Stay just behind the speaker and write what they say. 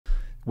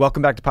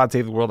Welcome back to Pod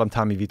Save the World. I'm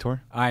Tommy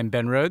Vietor. I'm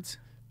Ben Rhodes.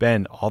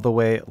 Ben, all the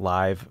way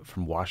live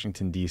from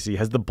Washington, D.C.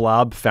 Has the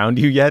blob found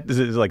you yet? Is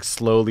it like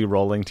slowly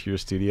rolling to your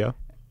studio?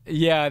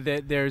 Yeah,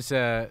 there's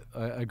a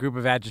group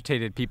of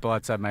agitated people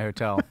outside my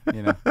hotel.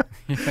 You know,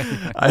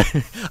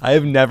 I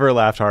have never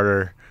laughed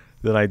harder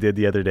than I did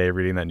the other day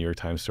reading that New York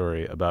Times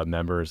story about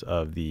members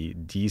of the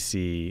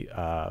D.C.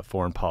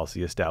 foreign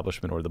policy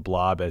establishment, or the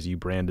blob as you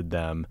branded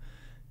them,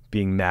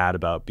 being mad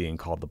about being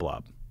called the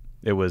blob.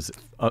 It was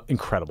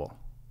incredible.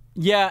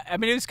 Yeah, I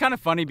mean, it was kind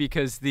of funny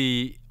because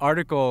the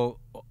article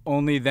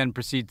only then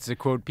proceeds to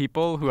quote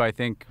people who I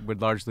think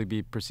would largely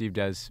be perceived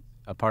as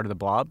a part of the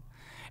blob.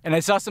 And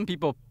I saw some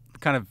people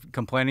kind of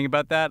complaining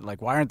about that,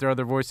 like, why aren't there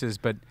other voices?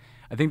 But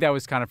I think that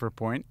was kind of her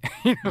point.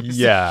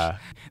 Yeah.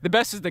 The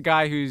best is the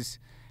guy who's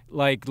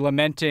like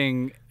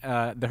lamenting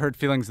the hurt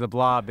feelings of the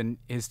blob, and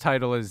his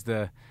title is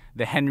the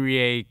Henry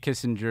A.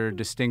 Kissinger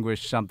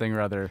Distinguished something or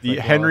other. The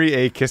Henry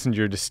A.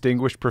 Kissinger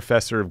Distinguished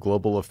Professor of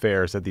Global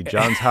Affairs at the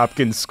Johns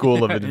Hopkins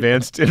School of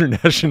Advanced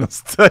International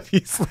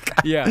Studies.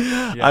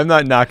 Yeah. I'm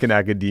not knocking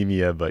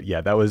academia, but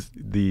yeah, that was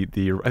the I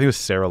think it was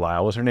Sarah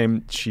Lyle was her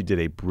name. She did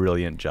a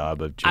brilliant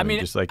job of doing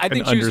just like I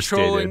think an she was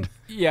understated. trolling.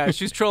 Yeah,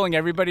 she's trolling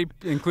everybody,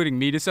 including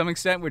me to some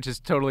extent, which is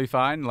totally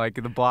fine. Like,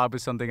 the blob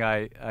was something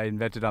I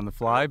invented on the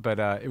fly, but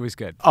it was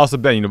good. Also,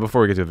 Ben,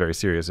 before we get to a very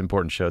serious,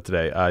 important show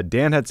today,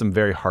 Dan had some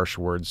very harsh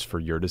words for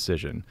your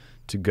decision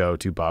to go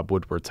to Bob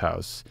Woodward's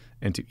house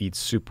and to eat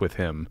soup with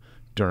him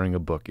during a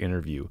book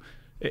interview.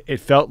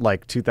 It felt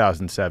like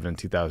 2007,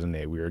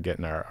 2008. We were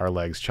getting our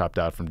legs chopped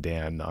out from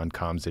Dan on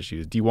comms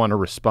issues. Do you want to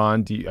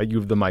respond? You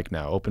have the mic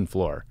now. Open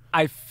floor.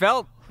 I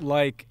felt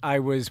like I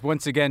was,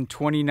 once again,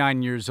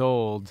 29 years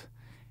old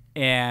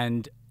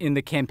and in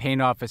the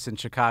campaign office in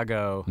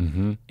Chicago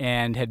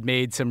and had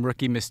made some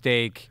rookie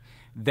mistake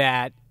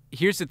that,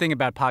 here's the thing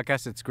about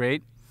podcasts that's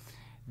great.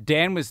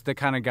 Dan was the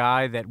kind of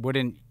guy that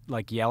wouldn't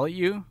like yell at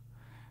you,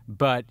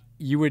 but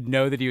you would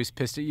know that he was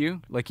pissed at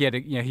you. Like,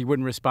 he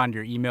wouldn't respond to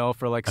your email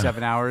for like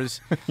 7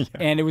 hours. Yeah.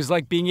 And it was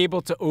like being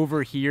able to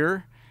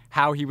overhear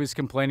how he was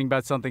complaining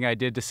about something I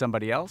did to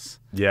somebody else.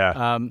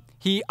 Yeah.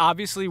 He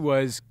obviously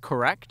was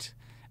correct,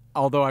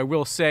 although I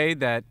will say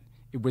that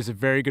it was a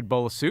very good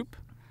bowl of soup.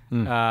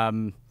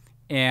 I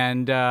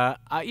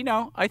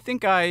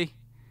think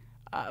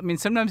I mean,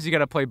 sometimes you got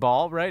to play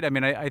ball, right? I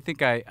mean, I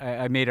think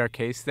I made our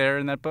case there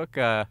in that book.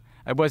 I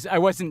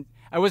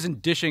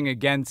wasn't dishing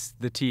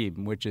against the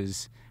team, which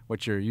is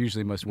what you're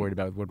usually most worried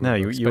about with Woodward.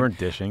 No, books. you weren't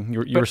dishing. You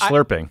were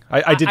slurping.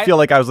 I did feel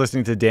like I was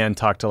listening to Dan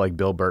talk to like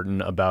Bill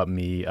Burton about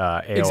me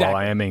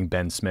AOL-IMing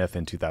Ben Smith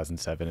in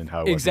 2007 and how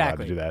I wasn't allowed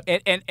to do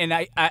that. And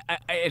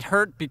it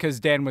hurt because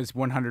Dan was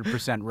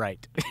 100%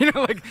 right.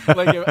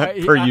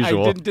 Per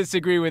usual. I didn't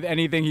disagree with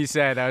anything he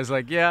said. I was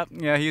like, yeah,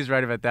 he's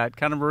right about that.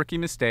 Kind of a rookie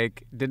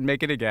mistake. Didn't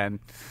make it again.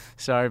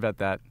 Sorry about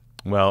that.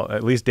 Well,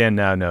 at least Dan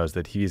now knows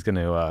that he's going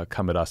to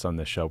come at us on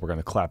this show. We're going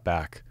to clap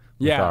back.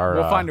 Yeah,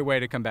 we'll find a way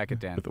to come back at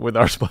Dan. With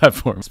our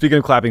platform. Speaking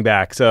of clapping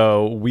back,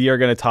 so we are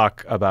going to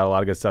talk about a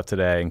lot of good stuff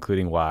today,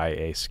 including why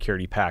a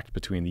security pact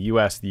between the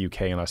U.S., the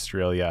U.K., and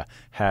Australia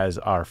has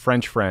our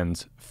French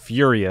friends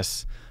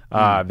furious.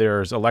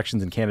 There's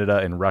elections in Canada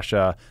and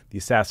Russia, the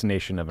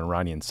assassination of an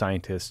Iranian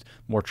scientist,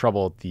 more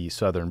trouble at the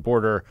southern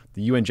border.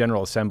 The UN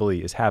General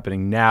Assembly is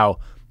happening now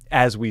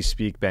as we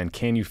speak. Ben,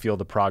 can you feel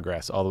the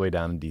progress all the way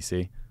down in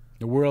D.C.?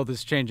 The world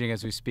is changing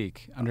as we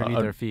speak, underneath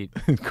our feet.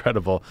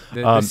 Incredible.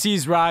 The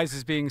sea's rise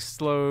is being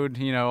slowed.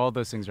 All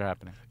those things are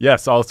happening.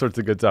 Yes, all sorts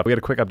of good stuff. We got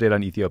a quick update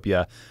on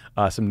Ethiopia,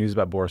 some news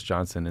about Boris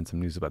Johnson, and some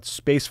news about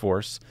Space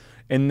Force.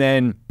 And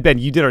then, Ben,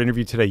 you did our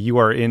interview today. You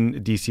are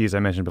in D.C., as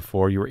I mentioned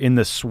before. You were in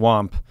the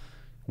swamp.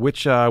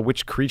 Which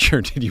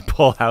creature did you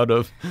pull out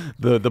of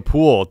the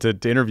pool to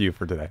interview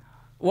for today?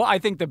 Well, I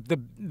think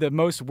the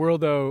most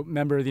worldo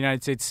member of the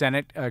United States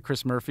Senate,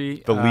 Chris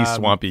Murphy. The least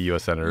swampy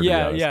U.S. senator.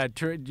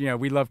 Yeah.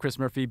 We love Chris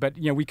Murphy. But,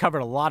 we covered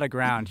a lot of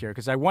ground here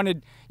because I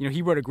wanted,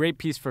 he wrote a great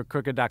piece for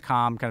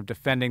Crooked.com kind of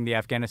defending the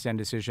Afghanistan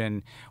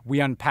decision.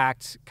 We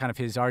unpacked kind of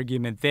his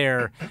argument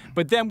there.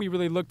 But then we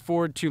really looked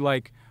forward to,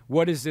 like,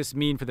 what does this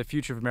mean for the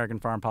future of American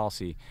foreign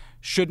policy?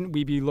 Shouldn't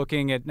we be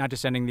looking at not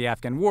just ending the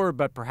Afghan war,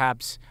 but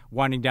perhaps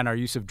winding down our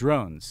use of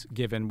drones,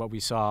 given what we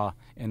saw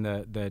in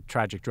the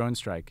tragic drone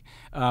strike?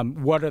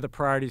 What are the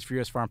priorities for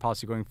U.S. foreign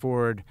policy going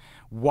forward?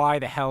 Why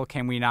the hell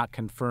can we not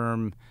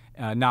confirm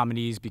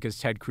nominees because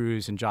Ted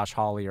Cruz and Josh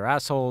Hawley are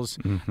assholes?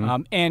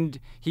 And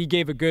he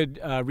gave a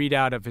good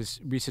readout of his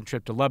recent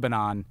trip to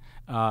Lebanon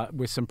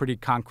with some pretty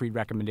concrete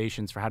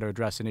recommendations for how to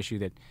address an issue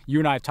that you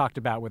and I have talked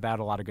about without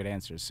a lot of good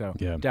answers. So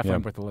definitely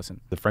worth a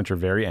listen. The French are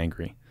very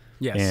angry.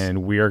 Yes.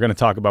 And we are going to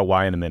talk about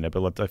why in a minute, but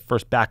let's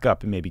first back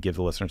up and maybe give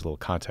the listeners a little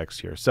context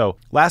here. So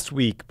last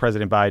week,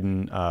 President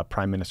Biden,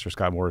 Prime Minister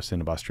Scott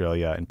Morrison of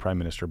Australia, and Prime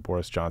Minister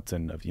Boris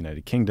Johnson of the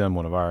United Kingdom,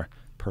 one of our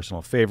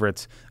personal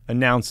favorites,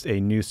 announced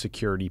a new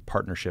security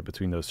partnership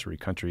between those three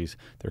countries.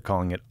 They're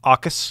calling it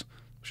AUKUS,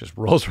 which just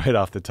rolls right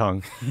off the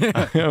tongue.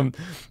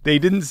 They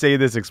didn't say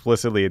this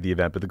explicitly at the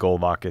event, but the goal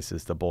of AUKUS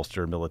is to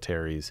bolster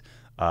militaries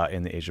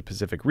in the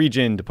Asia-Pacific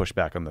region to push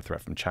back on the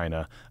threat from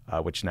China,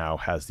 which now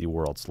has the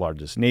world's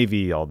largest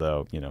navy,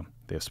 although,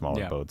 they have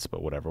smaller boats,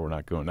 but whatever. We're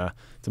not going to.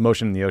 It's a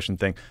motion in the ocean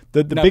thing.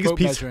 The biggest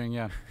piece,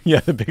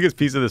 the biggest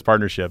piece of this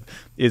partnership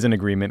is an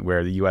agreement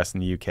where the U.S.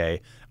 and the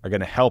U.K. are going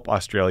to help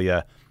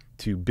Australia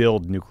to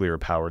build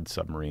nuclear-powered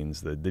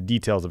submarines. The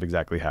details of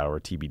exactly how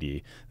are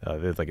TBD.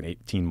 There's like an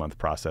 18-month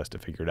process to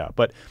figure it out.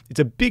 But it's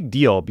a big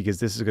deal because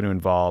this is going to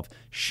involve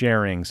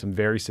sharing some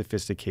very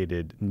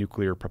sophisticated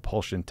nuclear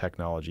propulsion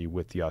technology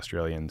with the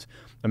Australians.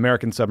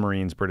 American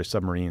submarines, British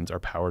submarines, are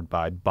powered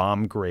by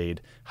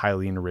bomb-grade,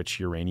 highly enriched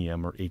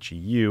uranium, or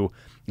HEU,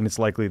 and it's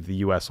likely that the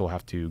U.S. will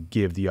have to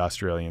give the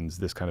Australians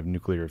this kind of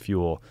nuclear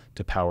fuel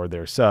to power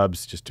their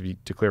subs. Just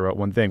to clear out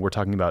one thing, we're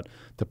talking about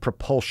the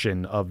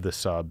propulsion of the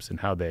subs and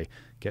how they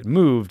get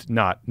moved,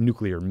 not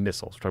nuclear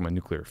missiles. We're talking about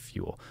nuclear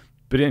fuel.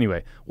 But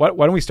anyway, why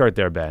don't we start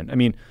there, Ben? I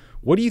mean,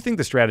 what do you think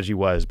the strategy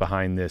was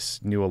behind this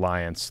new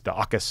alliance, the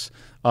AUKUS,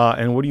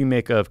 and what do you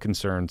make of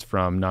concerns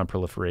from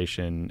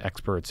nonproliferation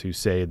experts who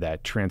say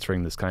that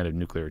transferring this kind of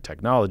nuclear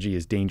technology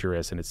is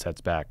dangerous and it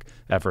sets back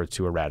efforts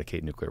to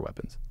eradicate nuclear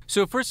weapons?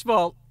 So first of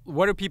all,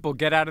 what do people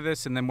get out of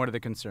this, and then what are the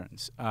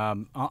concerns?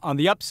 On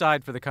the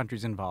upside for the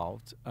countries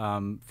involved,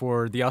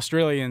 for the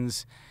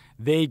Australians,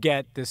 they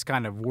get this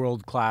kind of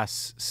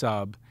world-class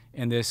sub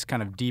and this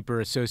kind of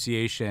deeper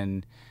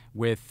association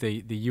with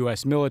the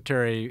U.S.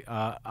 military,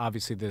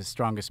 obviously the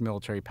strongest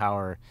military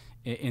power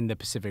in the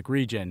Pacific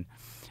region.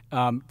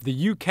 The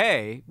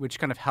U.K., which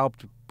kind of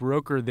helped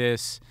broker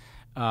this,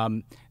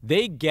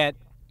 they get,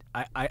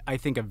 I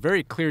think, a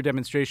very clear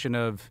demonstration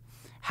of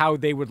how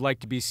they would like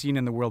to be seen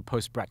in the world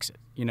post-Brexit.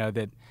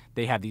 That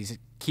they have these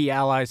key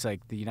allies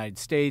like the United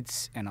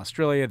States and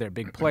Australia. They're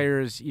big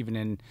players, even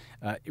in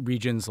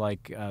regions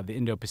like the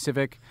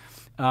Indo-Pacific.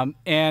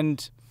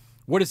 And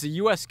what does the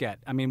U.S. get?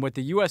 I mean, what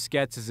the U.S.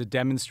 gets is a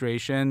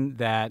demonstration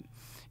that,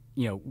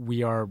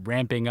 we are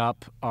ramping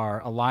up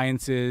our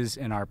alliances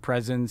and our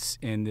presence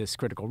in this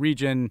critical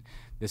region.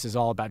 This is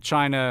all about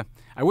China.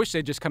 I wish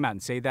they'd just come out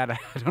and say that. I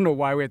don't know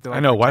why we have to. I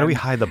know. Why do we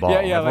hide the ball?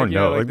 Everyone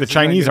knows. The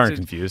Chinese aren't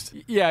confused.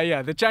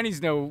 Yeah. The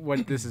Chinese know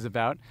what this is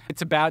about.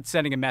 It's about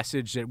sending a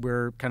message that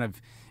we're kind of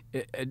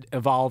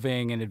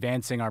evolving and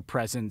advancing our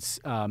presence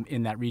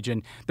in that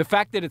region. The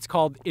fact that it's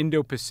called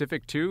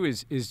Indo-Pacific too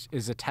is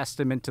a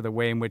testament to the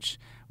way in which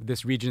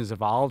this region has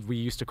evolved. We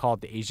used to call it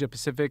the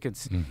Asia-Pacific.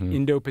 It's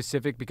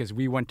Indo-Pacific because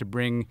we want to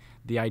bring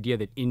the idea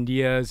that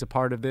India is a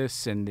part of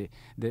this and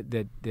that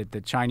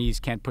the Chinese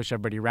can't push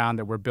everybody around,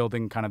 that we're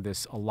building kind of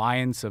this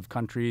alliance of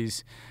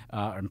countries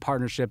and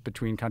partnership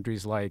between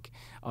countries like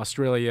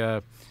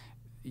Australia,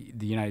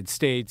 the United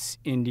States,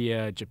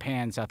 India,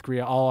 Japan, South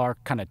Korea, all our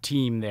kind of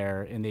team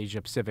there in the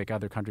Asia-Pacific,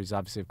 other countries,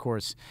 obviously, of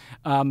course.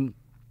 And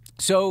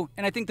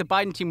I think the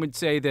Biden team would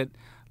say that,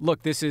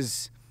 look, this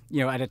is,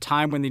 at a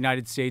time when the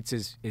United States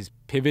is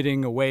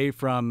pivoting away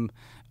from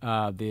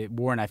the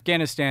war in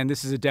Afghanistan,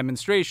 this is a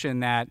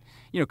demonstration that,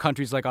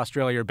 countries like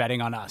Australia are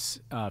betting on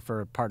us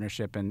for a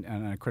partnership in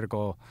a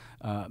critical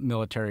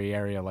military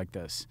area like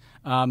this.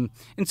 And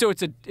so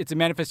it's a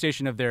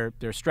manifestation of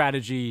their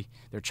strategy,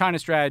 their China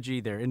strategy,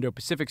 their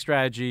Indo-Pacific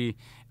strategy,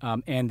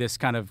 and this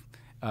kind of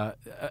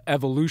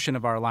evolution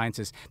of our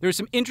alliances. There's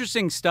some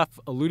interesting stuff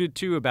alluded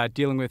to about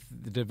dealing with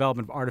the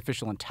development of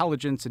artificial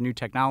intelligence and new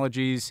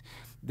technologies.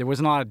 There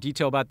wasn't a lot of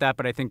detail about that,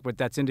 but I think what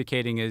that's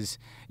indicating is,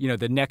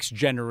 the next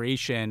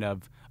generation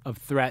of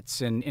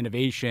threats and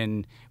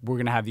innovation, we're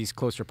going to have these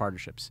closer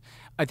partnerships.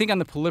 I think on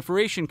the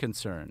proliferation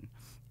concern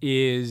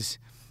is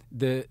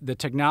the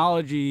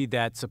technology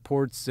that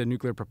supports the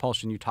nuclear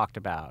propulsion you talked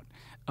about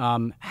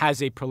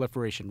has a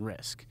proliferation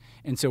risk.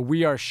 And so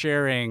we are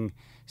sharing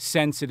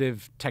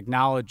sensitive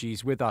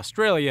technologies with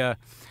Australia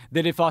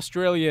that if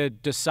Australia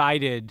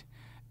decided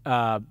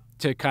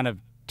to kind of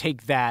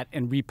take that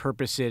and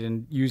repurpose it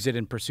and use it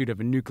in pursuit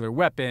of a nuclear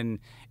weapon,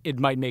 it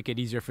might make it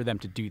easier for them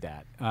to do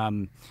that.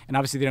 And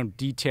obviously, they don't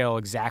detail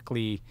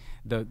exactly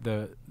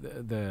the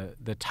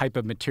type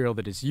of material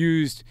that is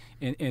used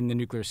in the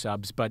nuclear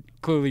subs, but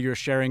clearly you're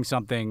sharing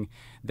something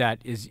that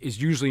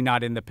is usually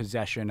not in the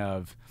possession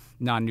of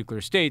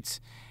non-nuclear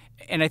states.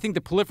 And I think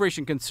the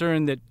proliferation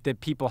concern that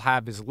people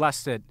have is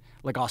less that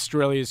like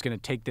Australia is going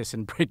to take this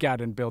and break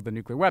out and build a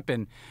nuclear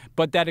weapon,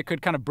 but that it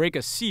could kind of break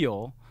a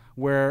seal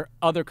where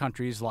other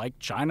countries like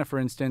China, for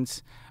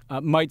instance,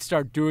 might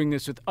start doing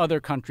this with other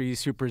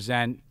countries who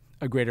present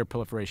a greater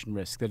proliferation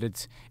risk, that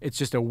it's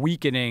just a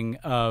weakening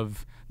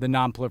of the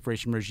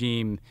non-proliferation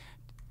regime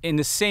in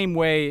the same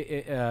way,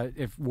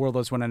 if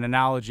Warlords want an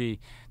analogy,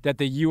 that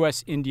the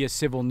U.S.-India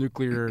Civil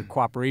Nuclear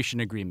Cooperation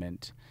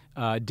Agreement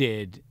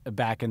did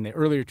back in the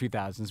earlier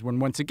 2000s, when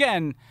once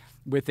again,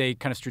 with a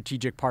kind of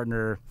strategic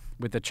partner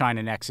with the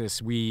China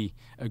nexus, we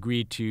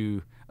agreed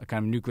to a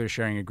kind of nuclear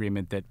sharing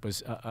agreement that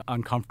was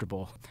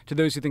uncomfortable. To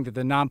those who think that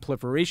the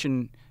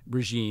non-proliferation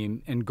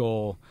regime and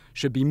goal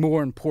should be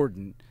more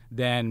important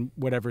than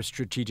whatever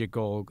strategic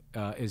goal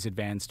is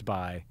advanced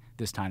by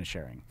this kind of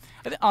sharing.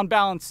 On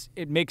balance,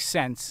 it makes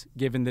sense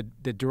given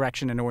the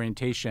direction and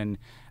orientation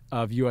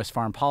of U.S.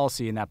 foreign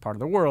policy in that part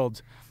of the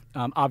world.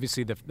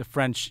 Obviously, the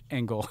French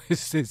angle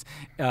is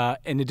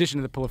in addition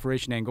to the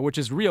proliferation angle, which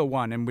is a real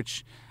one and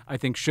which I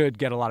think should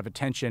get a lot of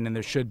attention, and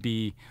there should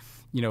be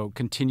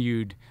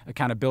continued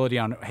accountability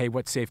on, hey,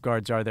 what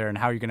safeguards are there and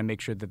how are you going to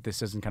make sure that this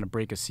doesn't kind of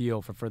break a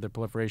seal for further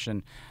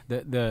proliferation.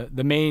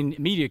 The main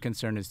immediate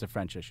concern is the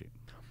French issue.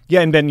 Yeah,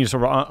 and Ben,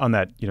 sort of on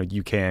that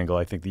UK angle,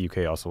 I think the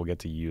UK also will get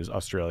to use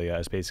Australia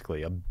as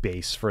basically a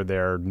base for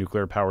their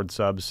nuclear-powered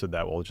subs, so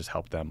that will just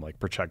help them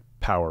project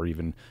power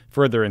even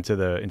further into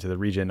the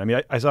region. I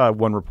mean, I saw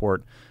one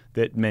report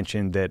that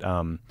mentioned that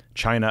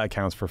China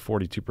accounts for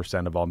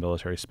 42% of all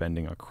military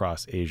spending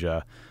across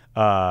Asia.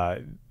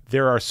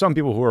 There are some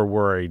people who are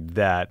worried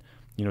that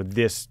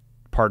this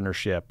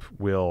partnership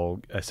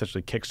will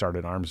essentially kickstart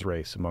an arms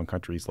race among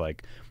countries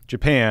like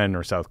Japan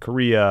or South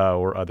Korea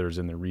or others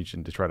in the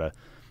region to try to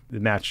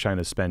match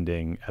China's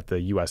spending at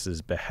the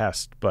U.S.'s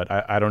behest. But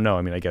I don't know.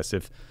 I mean, I guess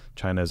if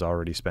China is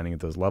already spending at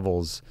those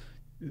levels,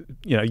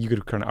 you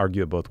could kind of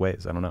argue it both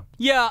ways. I don't know.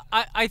 Yeah,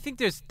 I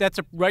think that's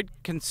a right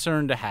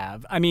concern to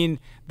have. I mean,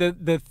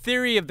 the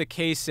theory of the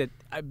case that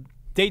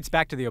dates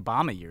back to the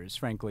Obama years,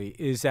 frankly,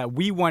 is that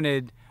we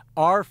wanted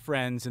our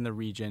friends in the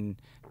region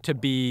to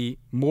be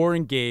more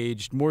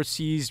engaged, more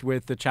seized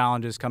with the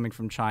challenges coming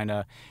from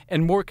China,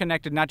 and more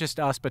connected not just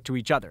to us but to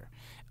each other.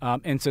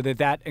 And so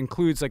that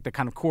includes the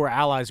kind of core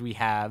allies we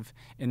have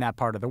in that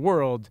part of the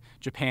world: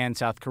 Japan,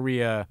 South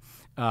Korea,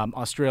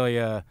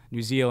 Australia,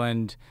 New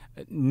Zealand,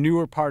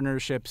 newer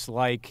partnerships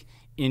like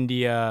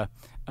India,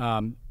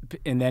 and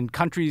then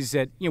countries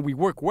that we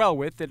work well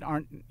with that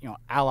aren't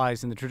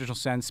allies in the traditional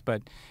sense,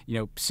 but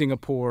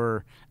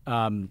Singapore.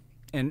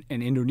 And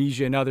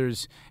Indonesia and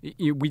others,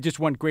 we just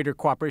want greater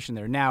cooperation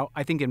there. Now,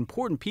 I think an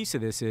important piece of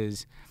this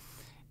is,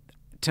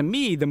 to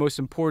me, the most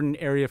important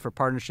area for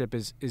partnership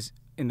is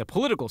in the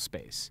political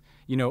space.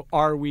 How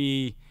are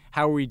we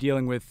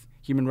dealing with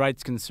human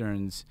rights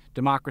concerns,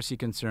 democracy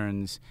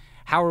concerns?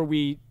 How are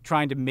we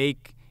trying to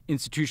make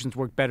institutions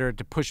work better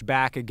to push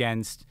back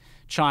against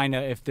China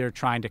if they're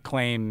trying to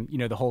claim,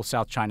 the whole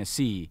South China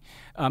Sea?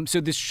 So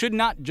this should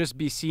not just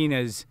be seen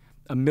as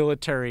a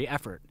military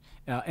effort.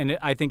 And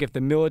I think if the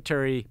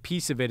military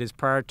piece of it is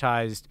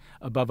prioritized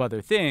above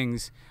other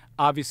things,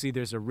 obviously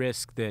there's a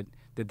risk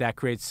that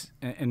creates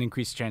an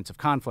increased chance of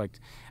conflict.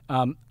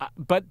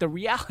 But the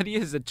reality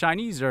is that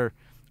Chinese are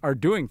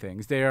doing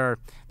things. They're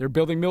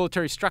building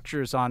military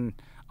structures on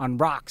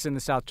rocks in the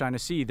South China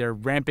Sea. They're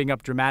ramping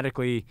up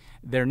dramatically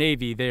their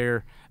navy.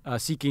 They're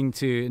seeking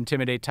to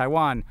intimidate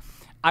Taiwan.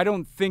 I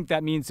don't think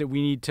that means that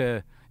we need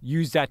to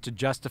use that to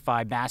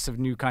justify massive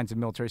new kinds of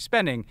military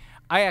spending.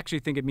 I actually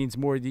think it means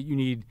more that you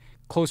need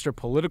closer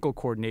political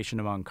coordination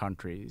among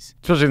countries.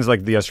 Especially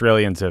since the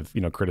Australians have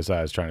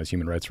criticized China's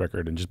human rights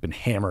record and just been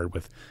hammered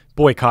with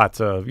boycotts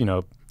of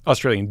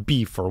Australian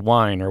beef or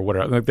wine or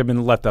whatever. They've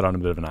been left out on a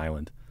bit of an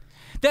island.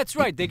 That's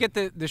right. They get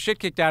the shit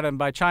kicked out of them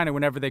by China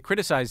whenever they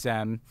criticize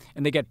them,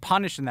 and they get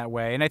punished in that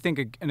way. And I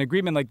think an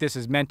agreement like this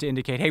is meant to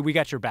indicate, hey, we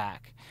got your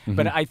back. Mm-hmm.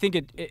 But I think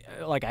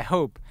I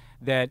hope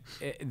that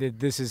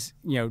this is,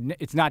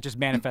 it's not just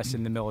manifest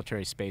in the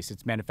military space.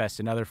 It's manifest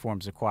in other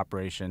forms of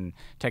cooperation,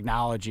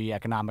 technology,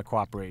 economic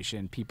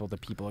cooperation,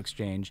 people-to-people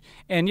exchange,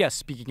 and yes,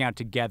 speaking out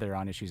together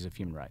on issues of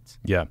human rights.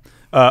 Yeah.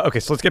 Okay,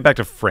 so let's get back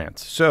to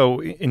France.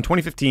 So in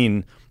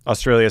 2015,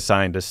 Australia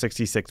signed a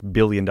 $66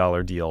 billion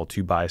deal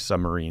to buy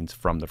submarines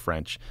from the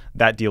French.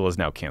 That deal is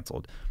now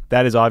canceled.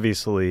 That is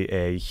obviously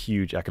a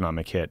huge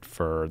economic hit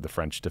for the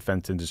French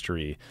defense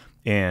industry,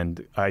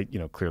 and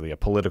clearly a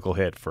political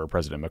hit for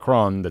President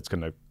Macron that's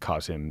going to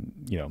cause him,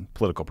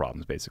 political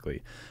problems,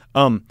 basically.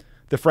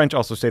 The French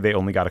also say they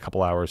only got a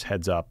couple hours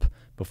heads up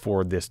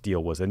before this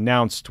deal was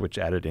announced, which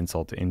added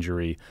insult to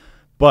injury.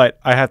 But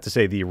I have to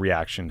say the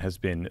reaction has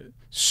been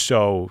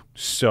so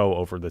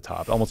over the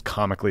top, almost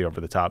comically over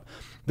the top.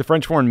 The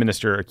French foreign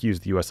minister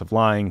accused the U.S. of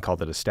lying,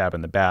 called it a stab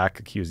in the back,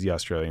 accused the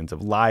Australians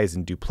of lies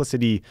and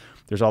duplicity.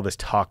 There's all this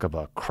talk of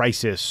a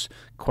crisis,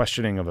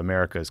 questioning of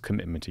America's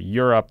commitment to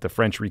Europe. The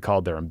French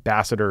recalled their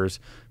ambassadors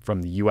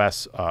from the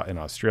U.S. In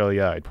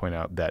Australia. I'd point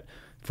out that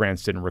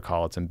France didn't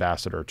recall its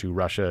ambassador to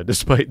Russia,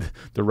 despite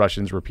the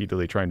Russians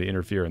repeatedly trying to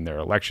interfere in their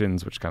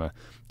elections, which kind of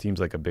seems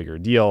like a bigger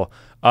deal.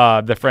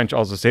 The French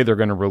also say they're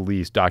going to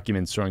release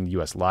documents showing the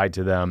U.S. lied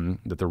to them,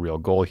 that the real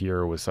goal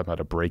here was somehow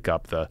to break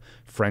up the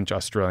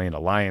French-Australian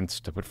alliance,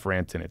 to put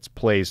France in its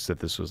place, that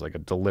this was like a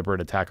deliberate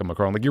attack on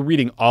Macron. You're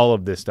reading all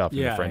of this stuff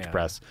in the French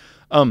press.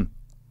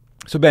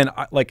 So, Ben,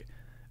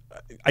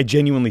 I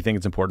genuinely think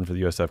it's important for the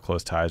U.S. to have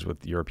close ties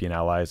with European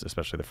allies,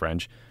 especially the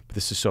French, but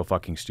this is so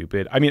fucking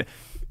stupid. I mean,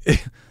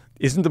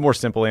 isn't the more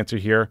simple answer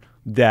here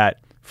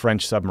that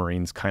French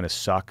submarines kind of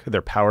suck?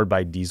 They're powered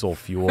by diesel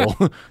fuel.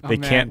 They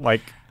can't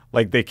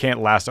they can't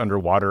last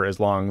underwater as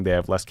long. They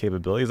have less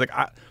capabilities.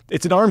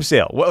 It's an arms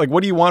sale.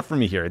 What do you want from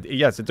me here?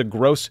 Yes, it's a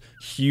gross,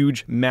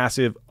 huge,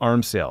 massive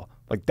arms sale.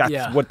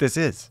 That's what this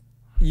is.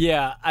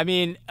 Yeah, I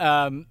mean,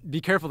 be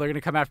careful. They're going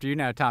to come after you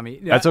now, Tommy.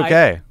 That's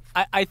okay.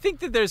 I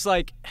think that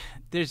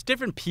there's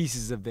different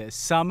pieces of this.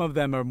 Some of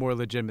them are more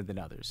legitimate than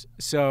others.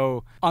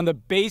 So on the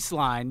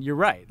baseline, you're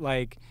right.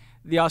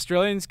 The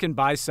Australians can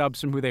buy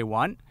subs from who they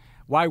want.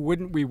 why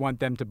wouldn't we want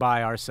them to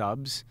buy our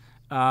subs?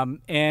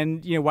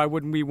 And why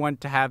wouldn't we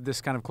want to have this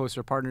kind of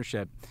closer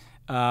partnership?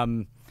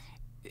 And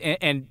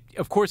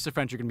of course, the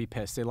French are going to be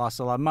pissed. They lost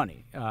a lot of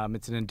money.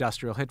 It's an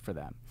industrial hit for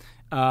them.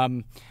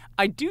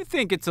 I do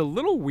think it's a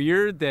little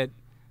weird that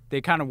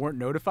they kind of weren't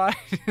notified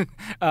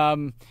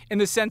in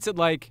the sense that,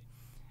 like,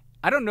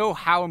 I don't know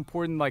how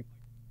important, like,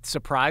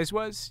 surprise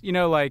was.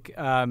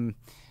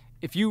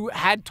 If you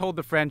had told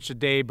the French a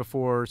day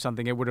before or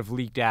something, it would have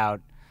leaked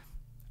out.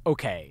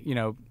 Okay,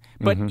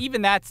 But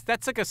even that's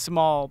like a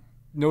small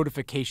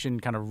notification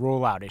kind of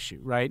rollout issue,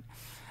 right?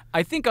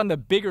 I think on the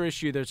bigger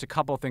issue, there's a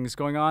couple of things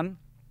going on.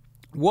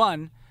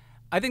 One,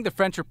 I think the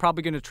French are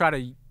probably going to try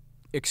to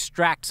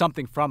extract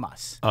something from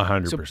us.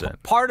 100%. So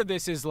part of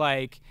this is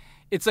like,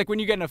 it's like when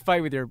you get in a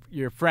fight with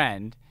your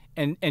friend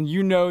and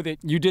you know that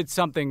you did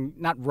something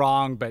not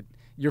wrong, but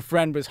your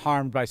friend was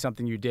harmed by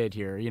something you did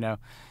here,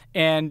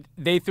 and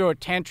they throw a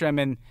tantrum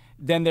and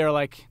then they're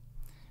like,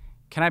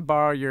 can I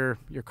borrow your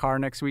car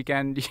next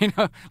weekend?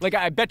 Like,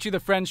 I bet you the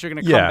French are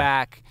going to come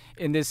back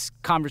in this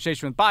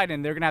conversation with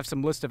Biden. They're going to have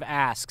some list of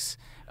asks.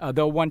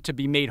 They'll want to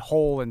be made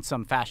whole in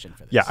some fashion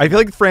for this. Yeah, I feel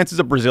like France is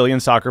a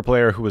Brazilian soccer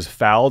player who was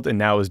fouled and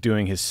now is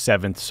doing his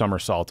 7th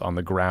somersault on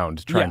the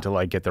ground trying to,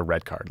 like, get the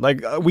red card.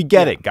 Like, we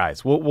get it,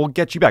 guys. We'll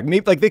get you back.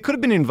 Maybe, like, they could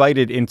have been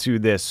invited into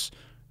this,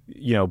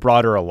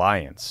 broader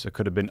alliance. It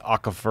could have been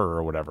Aquifer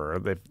or whatever.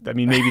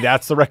 Maybe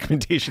that's the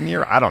recommendation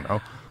here. I don't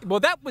know. Well,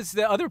 that was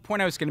the other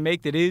point I was going to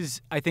make that is,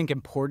 I think,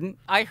 important.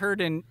 I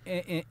heard in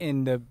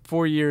the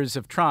 4 years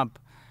of Trump,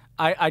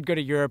 I'd go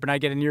to Europe and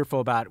I'd get an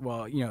earful about,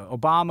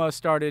 Obama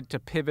started to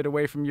pivot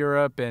away from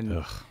Europe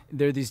and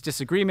there are these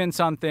disagreements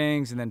on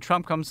things, and then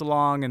Trump comes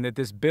along, and that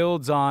this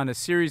builds on a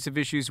series of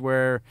issues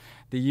where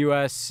the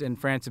U.S. and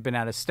France have been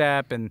out of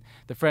step, and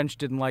the French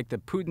didn't like the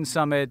Putin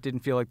summit, didn't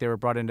feel like they were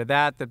brought into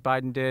that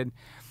Biden did.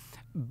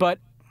 But,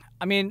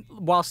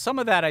 while some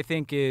of that I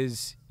think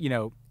is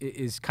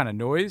kind of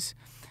noise,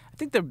 I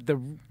think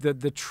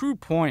the true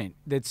point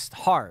that's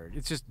hard,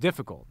 it's just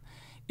difficult,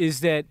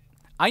 is that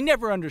I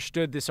never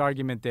understood this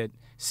argument that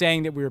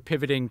saying that we were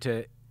pivoting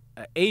to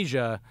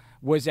Asia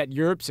was at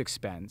Europe's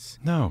expense.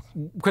 No.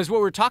 Because what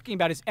we're talking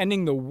about is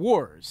ending the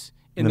wars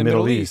in the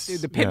Middle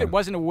East. The pivot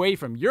wasn't away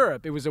from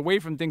Europe. It was away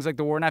from things like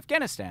the war in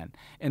Afghanistan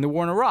and the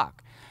war in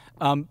Iraq.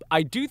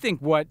 I do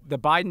think what the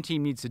Biden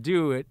team needs to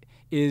do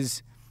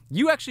is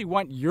you actually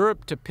want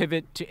Europe to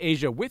pivot to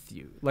Asia with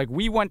you. Like,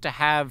 we want to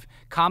have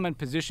common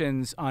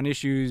positions on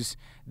issues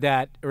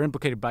that are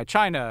implicated by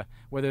China,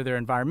 whether they're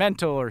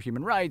environmental or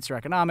human rights or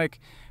economic.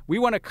 We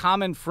want a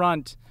common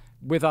front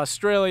with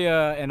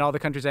Australia and all the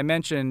countries I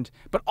mentioned,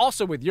 but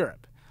also with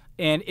Europe.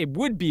 And it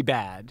would be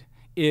bad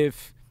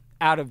if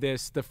out of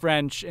this, the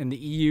French and the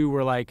EU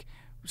were like,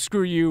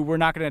 screw you, we're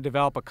not going to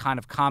develop a kind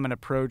of common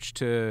approach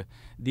to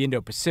the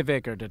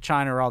Indo-Pacific or to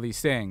China or all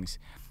these things.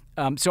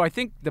 So I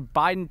think the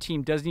Biden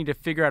team does need to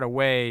figure out a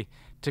way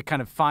to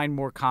kind of find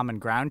more common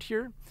ground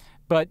here.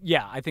 But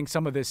yeah, I think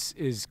some of this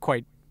is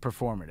quite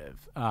performative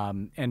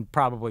and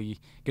probably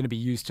going to be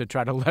used to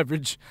try to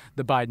leverage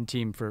the Biden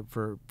team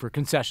for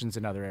concessions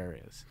in other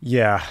areas.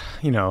 Yeah,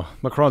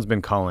 Macron's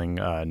been calling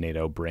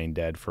NATO brain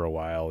dead for a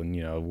while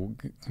and,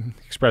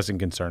 expressing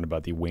concern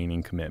about the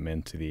waning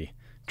commitment to the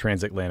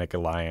transatlantic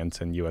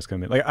alliance and U.S.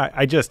 commitment. Like,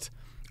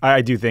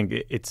 I do think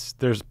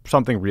there's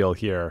something real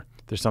here.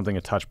 There's something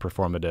a touch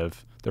performative.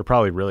 They're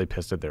probably really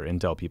pissed at their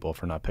intel people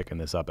for not picking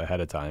this up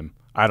ahead of time.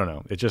 I don't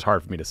know. It's just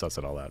hard for me to suss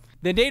it all out.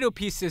 The NATO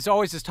piece is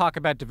always this talk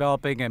about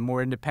developing a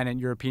more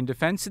independent European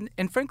defense,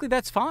 and frankly,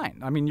 that's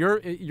fine.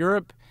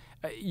 Europe,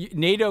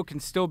 NATO can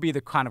still be the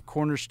kind of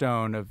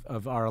cornerstone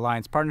of our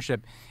alliance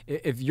partnership.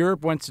 If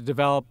Europe wants to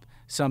develop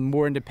some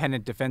more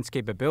independent defense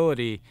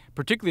capability,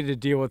 particularly to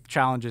deal with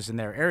challenges in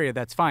their area,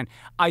 that's fine.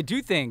 I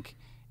do think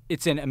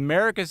it's in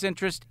America's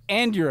interest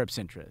and Europe's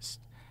interest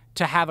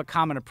to have a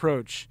common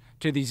approach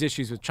to these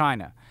issues with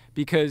China.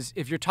 Because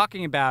if you're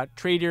talking about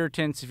trade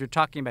irritants, if you're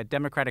talking about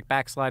democratic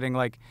backsliding,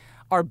 like,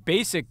 our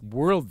basic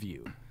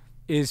worldview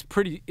is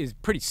pretty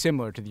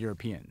similar to the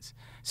Europeans.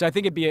 So I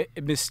think it'd be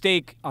a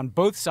mistake on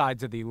both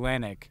sides of the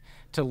Atlantic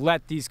to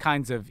let these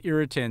kinds of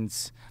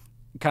irritants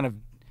kind of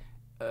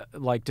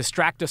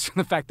distract us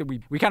from the fact that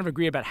we kind of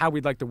agree about how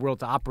we'd like the world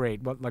to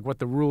operate, what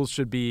the rules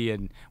should be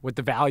and what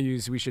the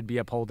values we should be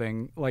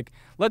upholding. Like,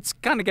 let's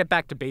kind of get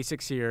back to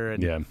basics here.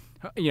 And,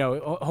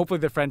 hopefully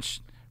the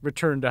French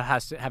return to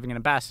having an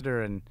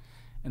ambassador and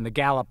the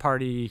gala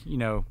party,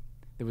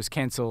 that was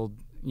canceled,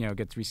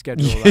 gets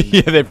rescheduled.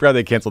 Yeah, they forgot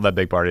they canceled that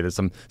big party. There's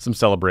some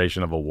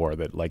celebration of a war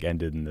that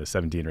ended in the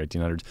 17 or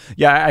 1800s.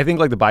 Yeah, I think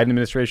the Biden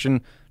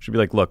administration should be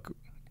like, look,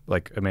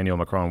 Emmanuel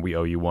Macron, we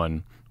owe you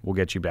one. We'll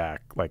get you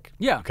back.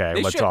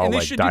 Okay, let's all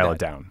dial it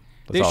down.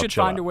 They should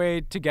find a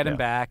way to get him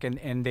back,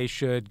 and they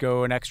should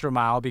go an extra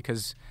mile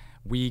because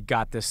we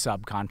got this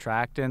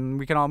subcontract and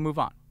we can all move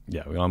on.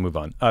 Yeah, we all move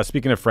on.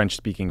 Speaking of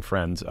French-speaking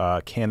friends,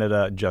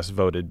 Canada just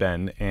voted,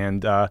 Ben,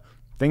 and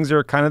things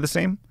are kind of the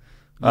same.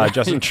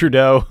 Justin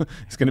Trudeau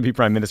is going to be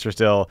prime minister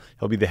still.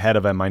 He'll be the head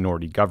of a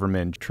minority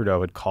government.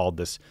 Trudeau had called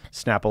this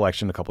snap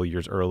election a couple of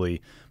years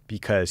early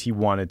because he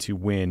wanted to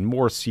win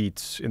more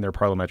seats in their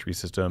parliamentary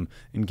system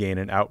and gain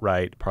an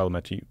outright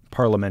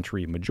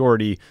parliamentary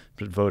majority.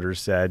 But voters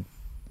said,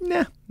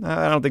 nah,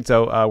 I don't think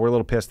so. We're a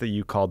little pissed that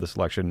you called this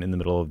election in the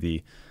middle of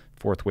the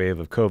fourth wave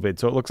of COVID.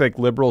 So it looks like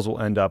Liberals will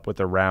end up with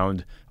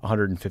around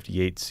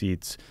 158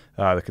 seats.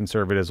 The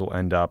Conservatives will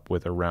end up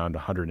with around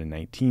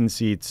 119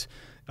 seats.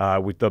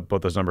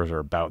 Both those numbers are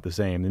about the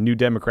same. The New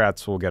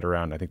Democrats will get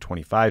around, I think,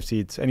 25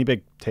 seats. Any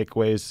big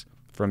takeaways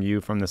from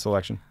you from this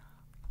election?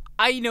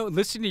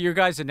 Listening to your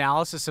guys'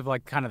 analysis of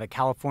like kind of the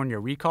California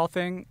recall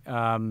thing,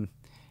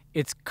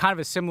 it's kind of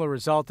a similar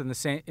result in the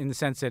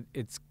sense that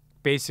it's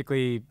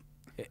basically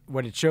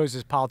what it shows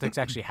is politics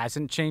actually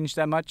hasn't changed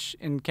that much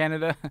in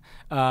Canada.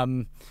 I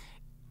mean,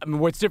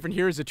 what's different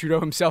here is that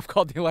Trudeau himself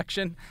called the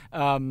election.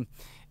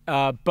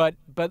 But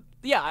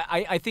yeah,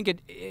 I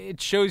think it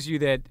shows you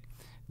that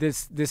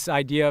this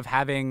idea of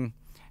having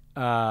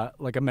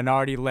like a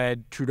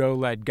minority-led,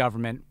 Trudeau-led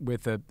government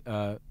with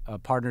a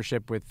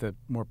partnership with the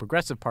more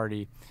progressive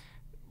party,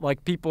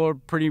 like people are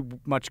pretty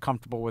much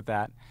comfortable with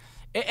that.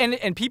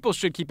 And people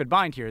should keep in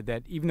mind here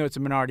that even though it's a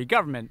minority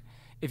government,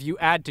 if you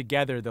add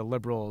together the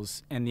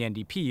Liberals and the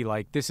NDP,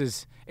 like this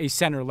is a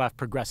center-left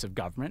progressive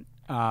government.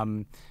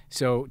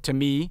 So to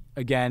me,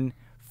 again,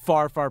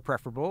 far, far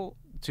preferable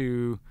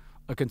to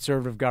a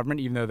conservative government,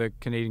 even though the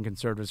Canadian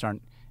Conservatives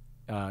aren't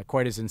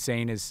quite as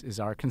insane as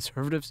our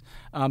Conservatives.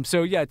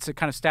 So yeah, it's a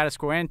kind of status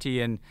quo ante.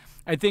 And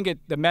I think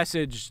the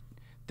message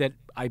that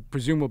I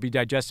presume will be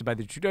digested by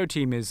the Trudeau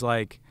team is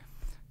like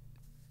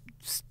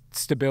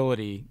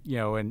stability,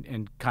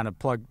 and kind of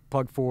plug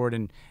forward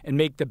and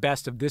make the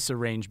best of this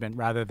arrangement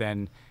rather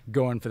than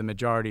going for the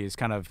majority is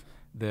kind of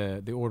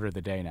the order of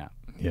the day now.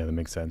 Yeah, that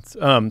makes sense.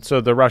 So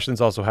the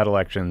Russians also had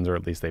elections, or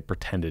at least they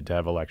pretended to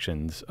have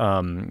elections.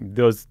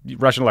 Those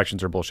Russian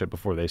elections are bullshit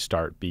before they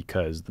start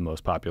because the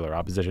most popular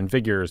opposition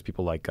figures,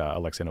 people like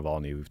Alexei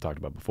Navalny, we've talked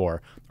about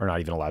before, are not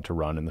even allowed to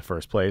run in the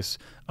first place.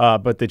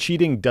 But the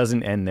cheating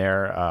doesn't end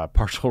there.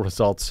 Partial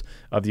results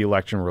of the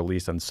election were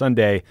released on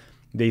Sunday.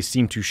 They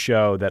seem to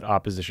show that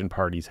opposition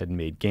parties had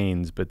made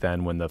gains, but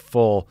then when the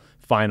full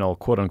final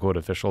quote-unquote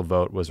official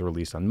vote was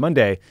released on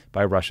Monday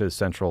by Russia's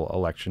Central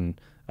Election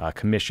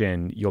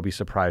Commission, you'll be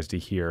surprised to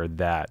hear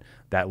that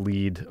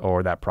lead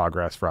or that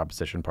progress for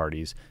opposition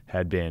parties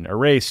had been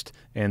erased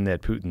and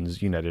that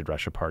Putin's United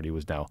Russia Party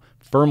was now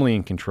firmly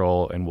in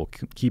control and will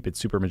keep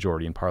its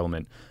supermajority in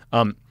parliament.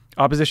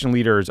 Opposition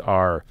leaders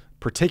are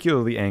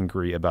particularly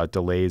angry about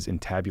delays in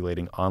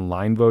tabulating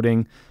online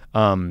voting.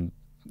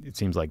 It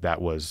seems like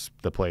that was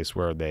the place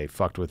where they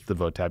fucked with the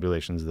vote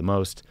tabulations the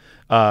most.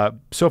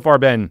 So far,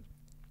 Ben,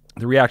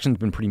 the reaction's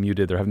been pretty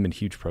muted. There haven't been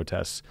huge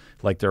protests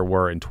like there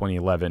were in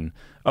 2011.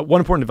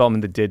 One important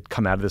development that did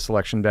come out of this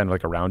election, Ben,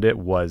 like around it,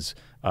 was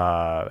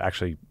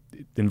actually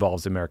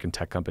involves American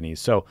tech companies.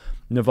 So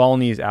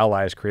Navalny's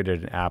allies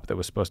created an app that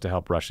was supposed to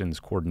help Russians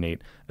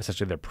coordinate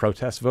essentially their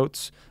protest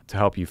votes to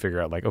help you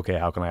figure out, like, okay,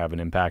 how can I have an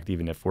impact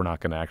even if we're not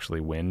going to actually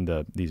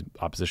win these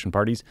opposition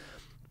parties?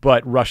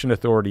 But Russian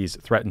authorities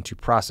threatened to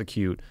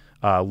prosecute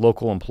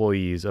local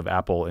employees of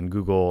Apple and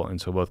Google,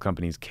 and so both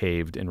companies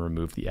caved and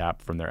removed the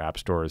app from their app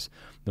stores.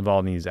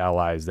 Navalny's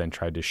allies then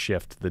tried to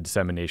shift the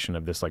dissemination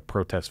of this like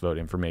protest vote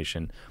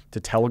information to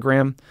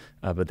Telegram,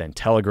 but then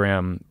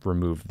Telegram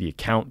removed the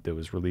account that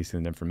was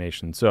releasing the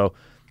information. So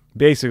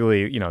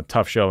basically,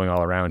 tough showing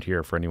all around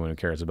here for anyone who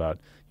cares about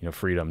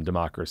freedom,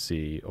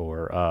 democracy,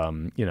 or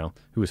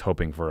who is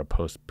hoping for a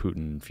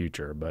post-Putin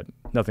future, but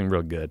nothing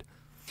real good.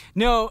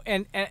 No,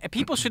 and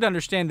people should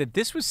understand that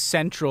this was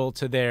central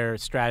to their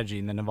strategy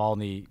in the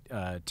Navalny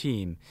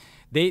team.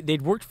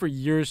 They'd worked for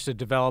years to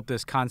develop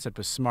this concept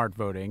of smart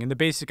voting, and the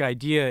basic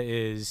idea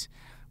is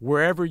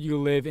wherever you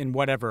live in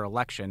whatever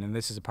election, and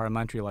this is a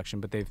parliamentary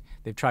election, but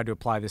they've tried to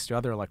apply this to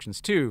other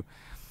elections too,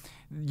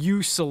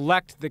 you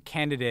select the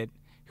candidate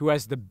who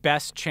has the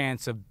best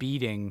chance of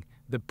beating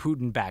the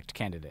Putin-backed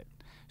candidate.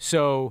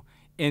 So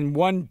in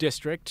one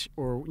district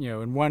or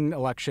in one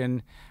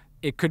election,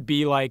 it could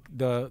be like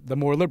the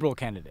more liberal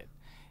candidate.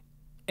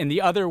 In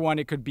the other one,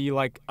 it could be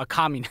like a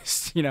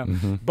communist,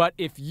 Mm-hmm. But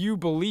if you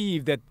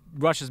believe that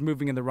Russia's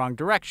moving in the wrong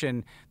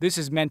direction, this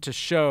is meant to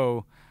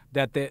show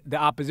that the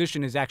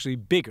opposition is actually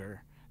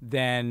bigger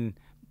than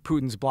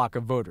Putin's bloc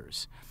of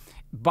voters.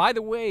 By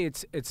the way,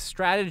 it's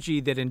strategy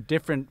that in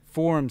different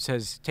forms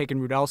has taken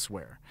root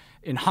elsewhere.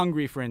 In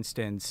Hungary, for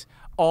instance,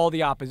 all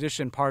the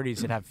opposition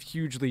parties that have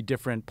hugely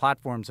different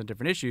platforms on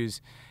different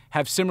issues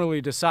have similarly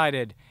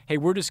decided, hey,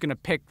 we're just going to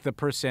pick the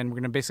person, we're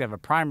going to basically have a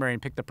primary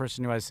and pick the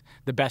person who has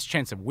the best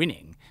chance of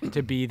winning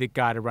to be the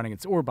guy to run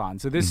against Orban.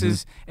 So this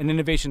is an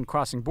innovation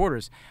crossing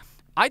borders.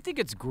 I think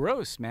it's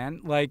gross,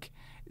 man.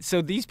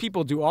 So these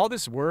people do all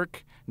this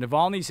work.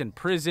 Navalny's in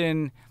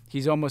prison.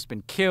 He's almost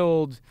been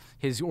killed.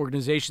 His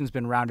organization's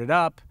been rounded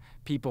up.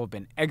 People have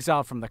been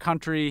exiled from the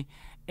country.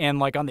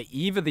 And on the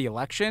eve of the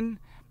election,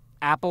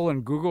 Apple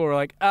and Google are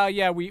like, oh,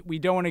 yeah, we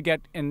don't want to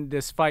get in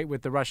this fight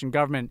with the Russian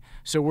government,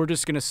 so we're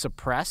just going to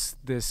suppress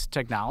this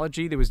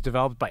technology that was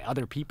developed by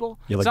other people.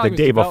 Yeah, like the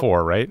day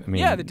before, right? I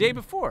mean, yeah, the day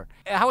before.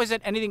 How is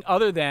that anything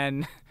other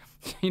than,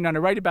 and I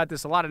write about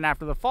this a lot in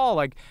After the Fall,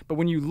 but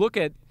when you look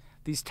at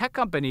these tech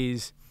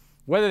companies,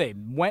 whether they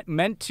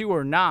meant to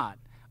or not,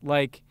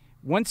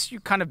 once you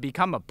kind of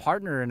become a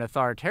partner in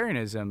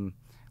authoritarianism,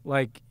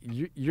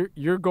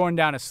 you're going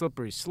down a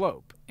slippery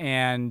slope.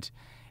 And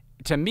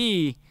to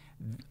me,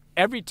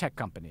 every tech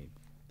company,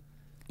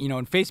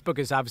 and Facebook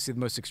is obviously the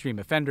most extreme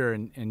offender,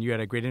 and you had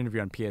a great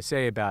interview on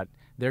PSA about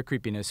their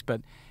creepiness,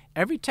 but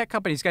every tech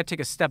company's got to take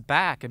a step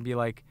back and be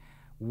like,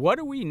 what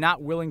are we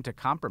not willing to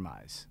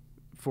compromise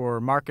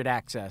for market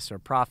access or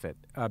profit?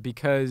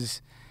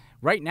 Because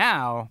right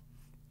now,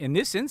 in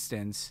this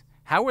instance,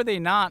 how are they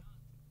not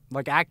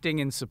acting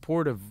in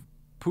support of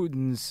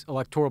Putin's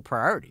electoral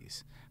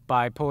priorities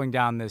by pulling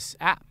down this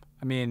app?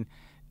 I mean,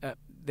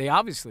 they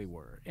obviously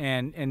were.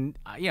 And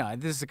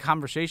this is a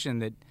conversation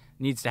that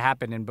needs to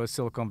happen in both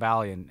Silicon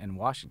Valley and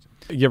Washington.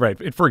 You're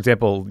right. For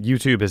example,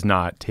 YouTube has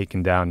not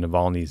taken down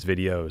Navalny's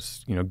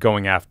videos,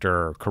 going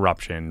after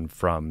corruption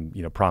from,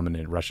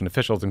 prominent Russian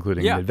officials,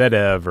 including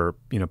Medvedev or,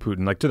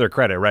 Putin, to their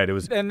credit, right? It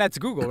was, and that's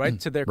Google, right?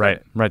 To their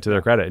credit. Right, to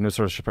their credit. And it was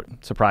sort of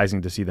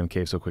surprising to see them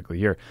cave so quickly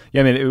here.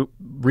 Yeah, I mean,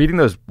 reading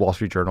those Wall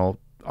Street Journal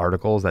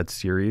articles, that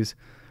series,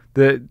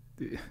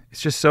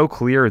 it's just so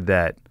clear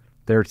that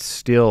they're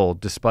still,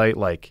 despite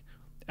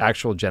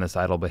actual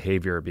genocidal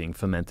behavior being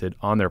fomented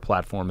on their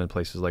platform in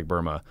places like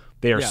Burma,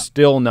 they are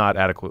still not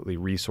adequately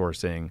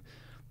resourcing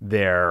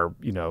their,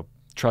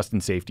 trust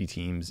and safety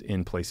teams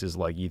in places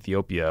like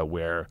Ethiopia,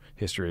 where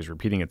history is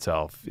repeating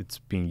itself. It's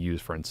being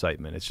used for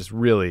incitement. It's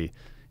really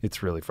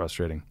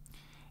frustrating.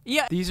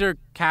 Yeah, these are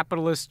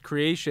capitalist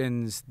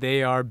creations.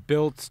 They are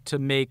built to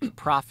make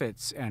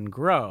profits and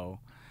grow.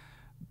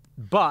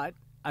 But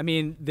I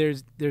mean,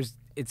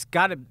 it's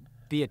got to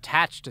be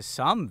attached to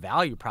some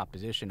value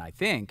proposition, I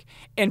think.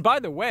 And by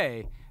the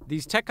way,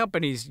 these tech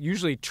companies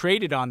usually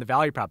traded on the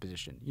value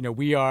proposition.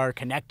 We are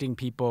connecting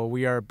people.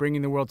 We are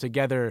bringing the world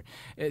together.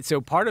 So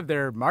part of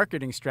their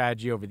marketing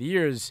strategy over the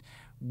years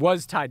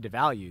was tied to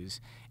values.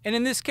 And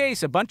in this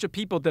case, a bunch of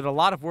people did a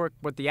lot of work.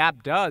 What the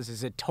app does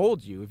is it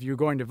told you if you're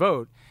going to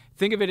vote.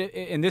 Think of it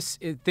in this.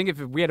 Think if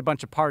we had a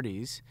bunch of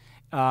parties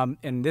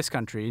in this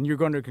country, and you're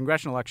going to a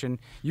congressional election,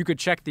 you could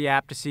check the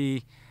app to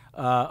see,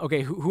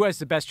 okay, who has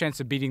the best chance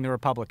of beating the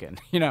Republican,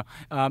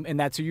 and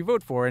that's who you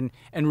vote for. And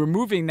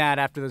removing that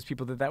after those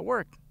people did that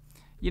work,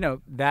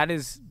 that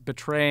is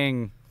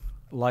betraying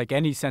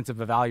any sense of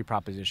a value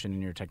proposition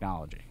in your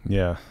technology.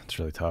 Yeah, it's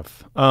really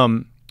tough.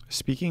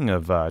 Speaking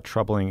of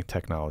troubling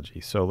technology,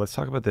 so let's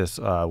talk about this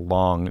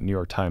long New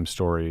York Times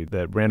story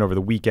that ran over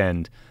the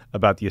weekend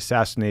about the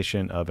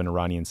assassination of an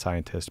Iranian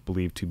scientist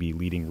believed to be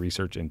leading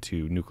research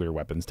into nuclear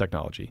weapons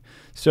technology.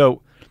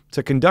 So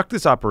to conduct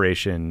this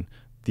operation,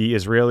 the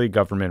Israeli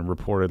government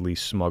reportedly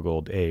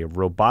smuggled a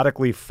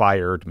robotically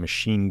fired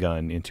machine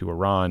gun into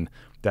Iran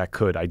that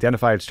could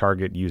identify its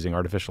target using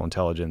artificial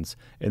intelligence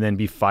and then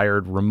be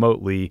fired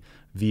remotely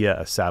via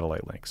a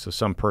satellite link. So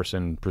some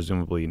person,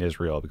 presumably in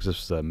Israel, because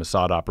this was a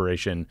Mossad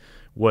operation,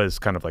 was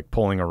kind of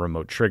pulling a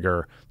remote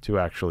trigger to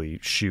actually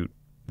shoot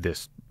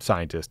this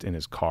scientist in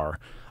his car.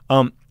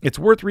 It's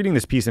worth reading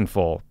this piece in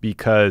full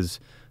because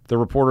the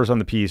reporters on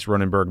the piece,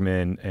 Ronan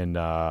Bergman and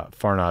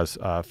Farnaz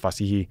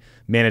Fasihi,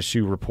 managed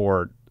to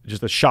report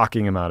just a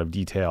shocking amount of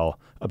detail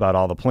about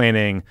all the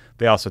planning.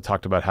 They also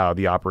talked about how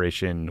the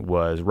operation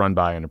was run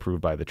by and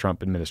approved by the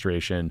Trump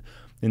administration,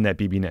 and that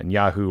Bibi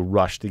Netanyahu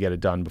rushed to get it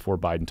done before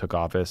Biden took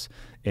office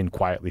and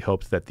quietly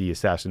hoped that the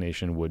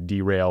assassination would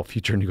derail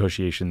future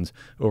negotiations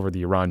over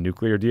the Iran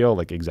nuclear deal,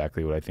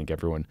 exactly what I think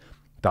everyone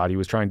thought he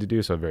was trying to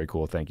do. So very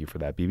cool. Thank you for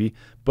that, Bibi.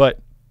 But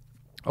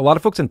a lot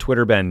of folks on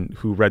Twitter, Ben,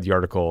 who read the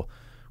article,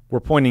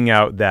 were pointing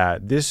out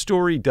that this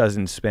story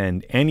doesn't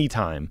spend any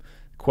time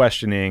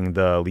questioning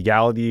the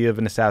legality of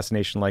an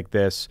assassination like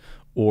this,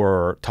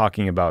 or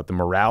talking about the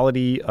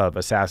morality of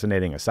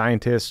assassinating a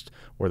scientist,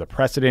 or the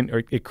precedent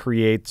it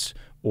creates,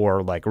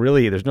 or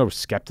really there's no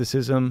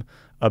skepticism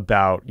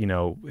about,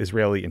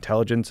 Israeli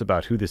intelligence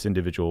about who this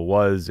individual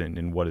was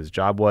and what his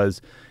job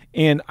was.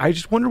 And I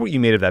just wonder what you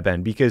made of that,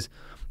 Ben, because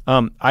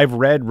I've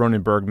read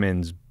Ronan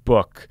Bergman's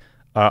book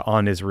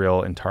on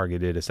Israel and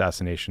targeted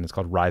assassination. It's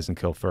called Rise and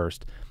Kill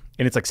First.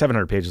 And it's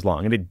 700 pages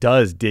long. And it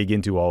does dig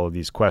into all of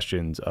these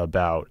questions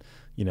about,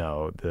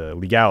 the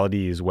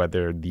legalities,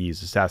 whether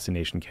these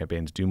assassination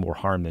campaigns do more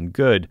harm than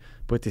good.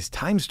 But this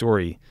Time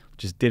story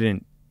just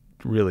didn't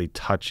really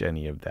touch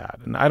any of that.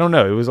 And I don't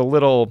know. It was a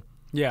little...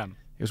 Yeah.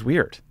 It was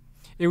weird.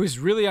 It was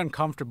really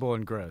uncomfortable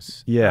and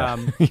gross. Yeah.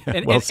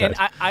 And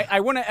I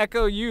want to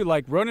echo you.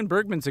 Ronan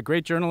Bergman's a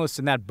great journalist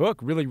in that book,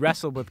 really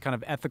wrestled with kind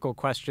of ethical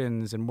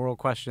questions and moral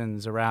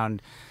questions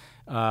around,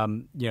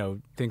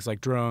 things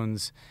like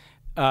drones.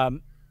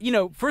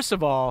 First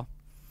of all,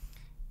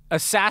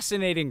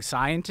 assassinating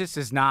scientists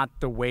is not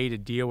the way to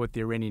deal with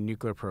the Iranian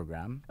nuclear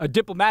program. A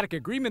diplomatic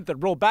agreement that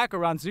rolled back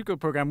Iran's nuclear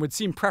program would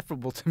seem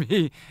preferable to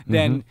me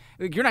than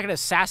you're not going to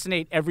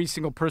assassinate every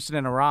single person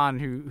in Iran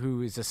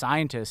who is a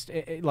scientist,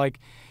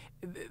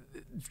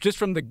 just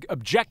from the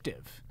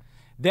objective.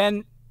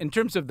 Then in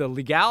terms of the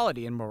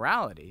legality and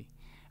morality,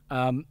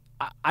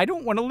 I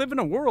don't want to live in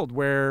a world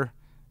where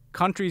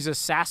countries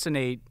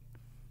assassinate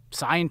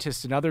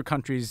scientists in other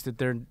countries that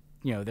they're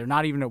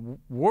not even at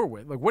war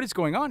with. Like, what is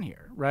going on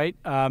here, right?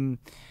 And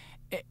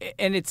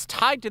it's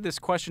tied to this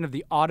question of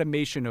the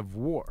automation of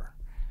war.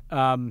 We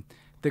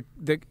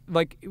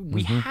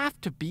have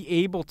to be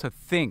able to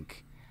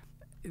think.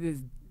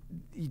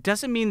 It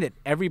doesn't mean that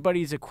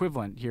everybody's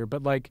equivalent here,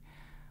 but like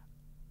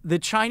the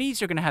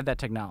Chinese are going to have that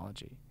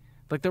technology.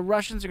 Like the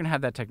Russians are going to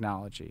have that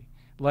technology.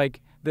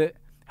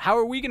 How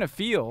are we going to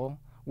feel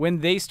when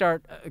they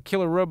start,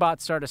 killer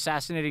robots start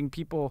assassinating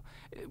people?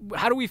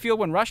 How do we feel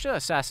when Russia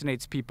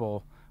assassinates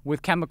people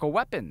with chemical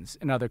weapons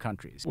in other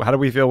countries? Well, how do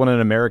we feel when an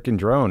American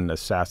drone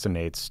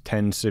assassinates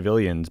 10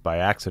 civilians by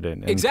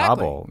accident in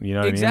Kabul? You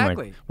know what I mean?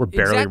 Like, we're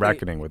barely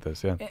reckoning with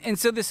this, yeah. And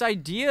so this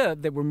idea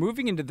that we're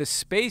moving into this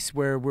space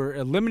where we're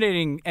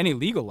eliminating any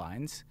legal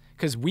lines,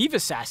 because we've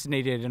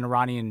assassinated an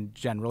Iranian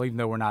general, even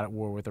though we're not at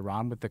war with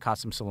Iran, with the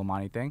Qasem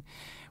Soleimani thing.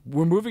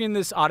 We're moving in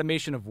this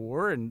automation of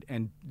war,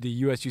 and the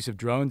U.S. use of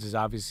drones has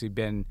obviously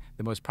been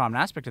the most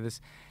prominent aspect of this.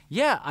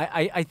 Yeah,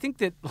 I think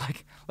that,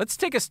 like, let's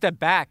take a step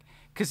back,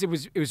 because it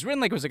was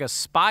written like it was like a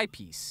spy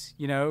piece.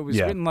 You know, it was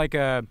written like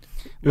a.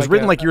 It was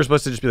written like you were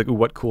supposed to just be like, ooh,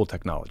 what cool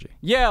technology.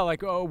 Yeah,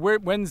 like, oh,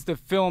 when's the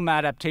film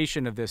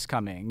adaptation of this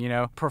coming? You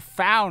know,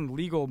 profound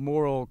legal,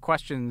 moral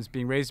questions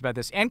being raised about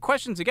this, and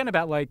questions again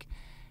about like,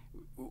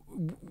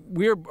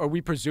 are we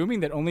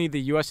presuming that only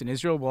the U.S. and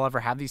Israel will ever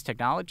have these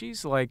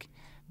technologies? Like,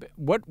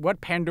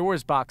 what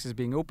Pandora's box is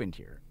being opened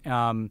here?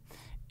 And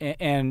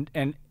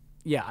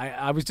yeah,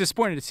 I was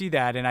disappointed to see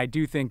that, and I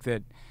do think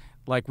that,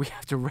 like, we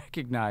have to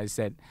recognize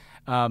that.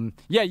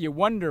 You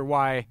wonder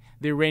why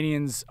the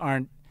Iranians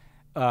aren't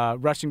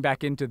rushing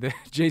back into the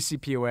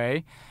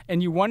JCPOA,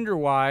 and you wonder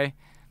why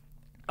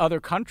other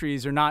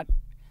countries are not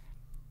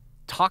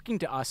talking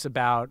to us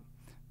about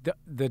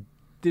the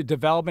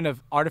development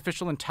of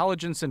artificial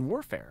intelligence and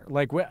warfare.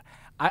 Like,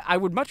 I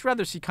would much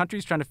rather see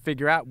countries trying to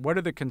figure out what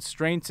are the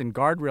constraints and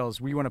guardrails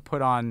we want to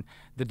put on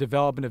the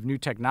development of new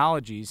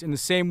technologies in the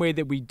same way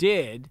that we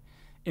did,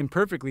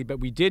 imperfectly, but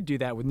we did do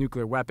that with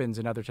nuclear weapons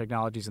and other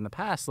technologies in the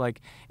past.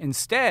 Like,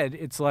 instead,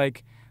 it's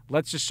like,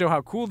 let's just show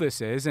how cool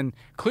this is. And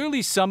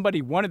clearly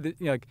somebody wanted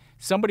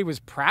somebody was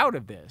proud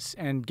of this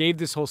and gave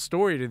this whole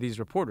story to these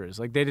reporters.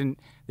 Like, they didn't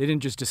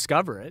just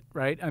discover it,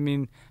 right? I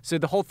mean, so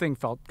the whole thing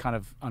felt kind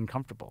of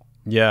uncomfortable.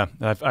 Yeah,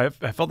 I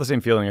felt the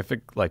same feeling. I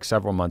think like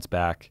several months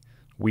back,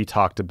 we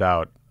talked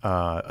about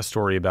a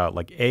story about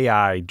like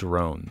AI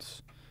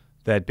drones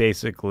that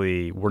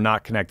basically were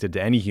not connected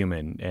to any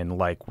human and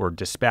like were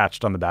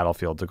dispatched on the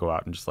battlefield to go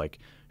out and just like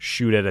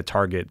shoot at a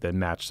target that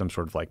matched some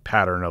sort of like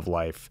pattern of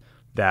life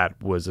that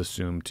was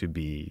assumed to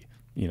be,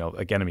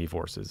 like enemy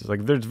forces. It's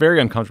like there's very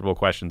uncomfortable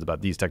questions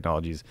about these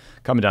technologies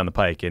coming down the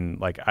pike, and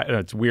like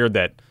it's weird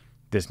that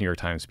this New York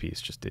Times piece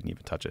just didn't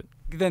even touch it.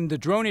 Then the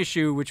drone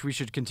issue, which we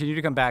should continue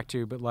to come back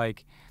to, but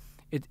like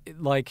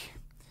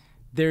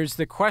there's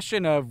the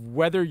question of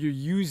whether you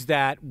use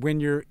that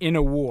when you're in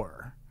a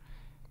war.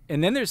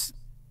 And then there's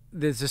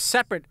a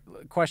separate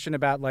question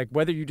about like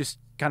whether you just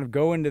kind of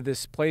go into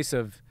this place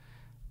of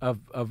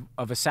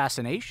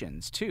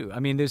assassinations too. I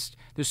mean, there's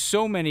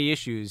so many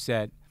issues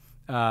that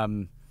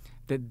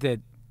that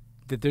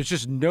there's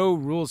just no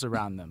rules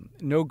around them,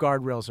 no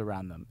guardrails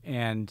around them,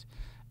 and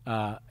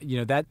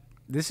that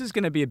this is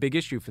going to be a big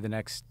issue for the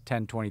next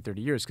 10, 20,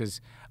 30 years because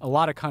a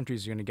lot of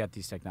countries are going to get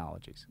these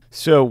technologies.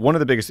 So one of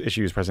the biggest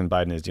issues President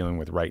Biden is dealing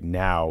with right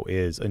now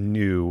is a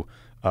new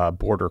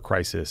border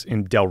crisis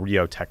in Del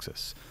Rio,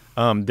 Texas.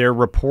 There are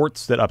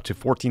reports that up to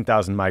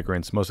 14,000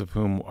 migrants, most of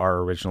whom are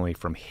originally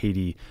from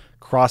Haiti,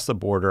 crossed the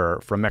border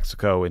from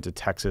Mexico into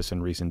Texas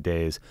in recent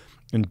days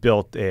and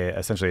built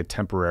essentially a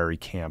temporary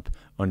camp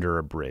under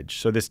a bridge.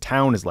 So this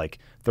town is like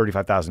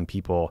 35,000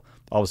 people.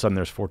 All of a sudden,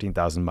 there's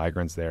 14,000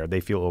 migrants there.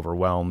 They feel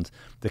overwhelmed.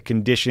 The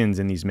conditions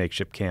in these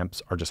makeshift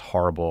camps are just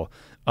horrible.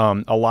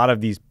 A lot of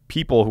these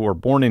people who were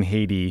born in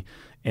Haiti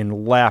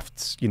and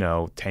left,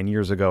 10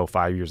 years ago,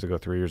 5 years ago,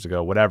 3 years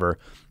ago, whatever,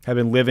 have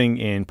been living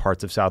in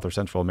parts of South or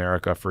Central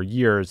America for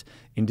years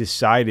and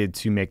decided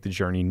to make the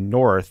journey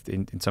north,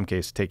 in some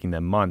cases taking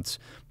them months,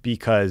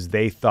 because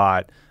they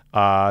thought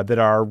that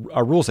our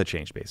rules had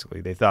changed,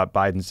 basically. They thought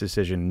Biden's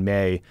decision in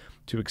May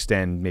to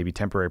extend maybe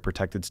temporary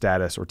protected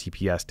status or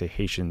TPS to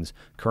Haitians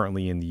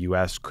currently in the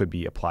U.S. could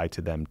be applied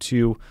to them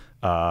too.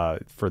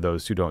 For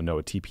those who don't know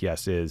what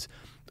TPS is,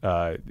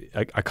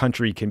 a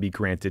country can be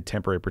granted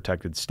temporary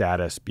protected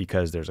status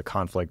because there's a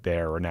conflict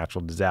there or a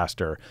natural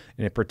disaster,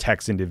 and it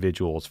protects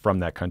individuals from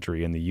that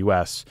country in the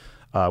U.S.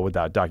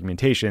 Without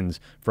documentations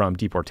from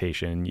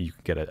deportation. You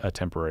can get a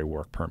temporary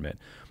work permit.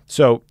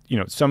 So,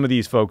 some of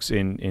these folks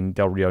in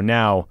Del Rio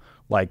now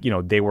like,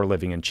 they were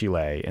living in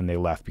Chile and they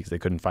left because they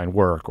couldn't find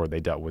work, or they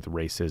dealt with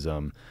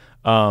racism,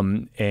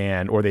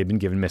 or they'd been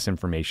given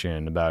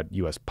misinformation about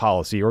U.S.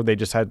 policy, or they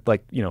just had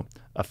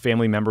a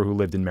family member who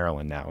lived in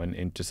Maryland now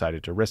and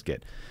decided to risk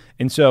it.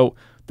 And so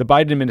the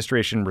Biden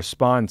administration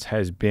response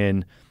has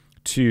been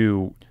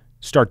to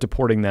start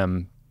deporting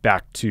them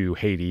back to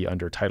Haiti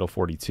under Title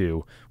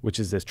 42, which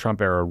is this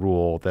Trump-era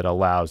rule that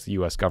allows the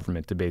U.S.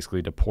 government to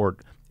basically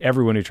deport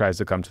everyone who tries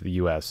to come to the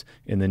U.S.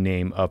 in the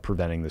name of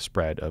preventing the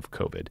spread of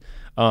COVID.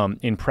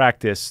 In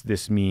practice,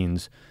 this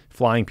means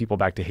flying people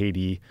back to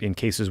Haiti in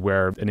cases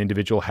where an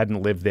individual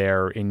hadn't lived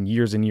there in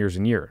years and years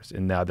and years,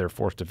 and now they're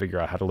forced to figure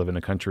out how to live in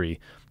a country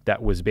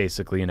that was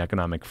basically an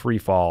economic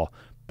freefall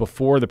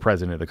before the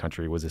president of the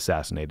country was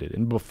assassinated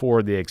and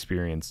before they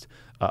experienced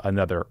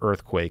another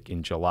earthquake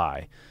in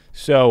July.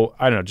 So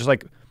I don't know, just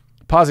like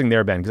pausing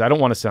there, Ben, because I don't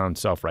want to sound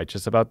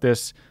self-righteous about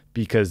this,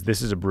 because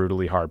this is a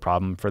brutally hard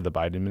problem for the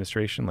Biden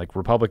administration. Like,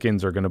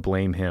 Republicans are going to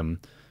blame him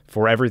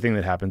for everything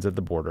that happens at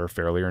the border,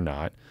 fairly or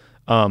not.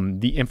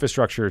 The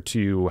infrastructure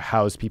to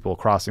house people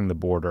crossing the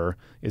border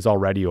is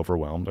already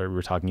overwhelmed. We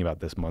were talking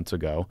about this months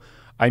ago.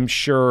 I'm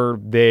sure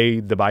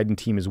the Biden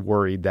team is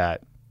worried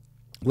that,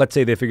 let's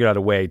say they figured out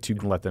a way to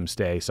let them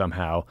stay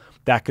somehow,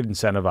 that could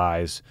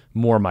incentivize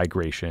more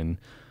migration.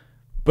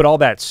 But all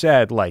that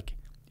said, like,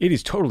 it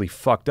is totally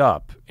fucked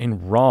up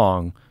and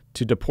wrong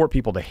to deport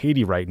people to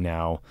Haiti right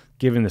now,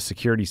 given the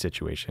security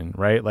situation,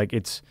 right? Like,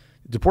 it's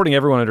deporting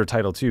everyone under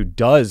Title II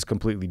does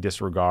completely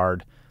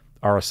disregard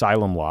our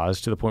asylum laws,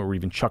 to the point where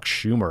even Chuck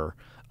Schumer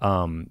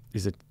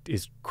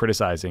is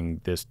criticizing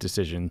this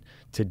decision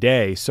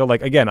today. So,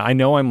 like, again, I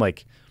know I'm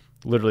like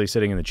literally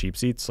sitting in the cheap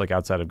seats, like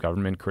outside of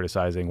government,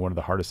 criticizing one of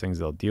the hardest things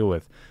they'll deal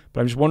with. But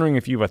I'm just wondering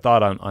if you have a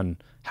thought on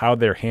how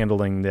they're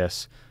handling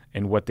this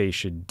and what they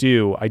should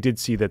do. I did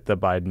see that the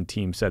Biden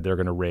team said they're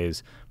going to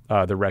raise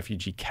the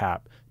refugee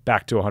cap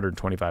back to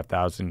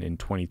 125,000 in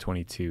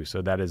 2022.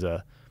 So that is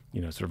a,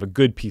 sort of a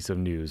good piece of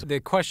news. The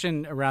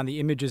question around the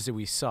images that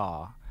we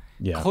saw,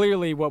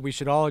 clearly what we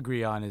should all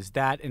agree on is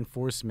that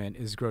enforcement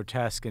is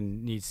grotesque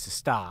and needs to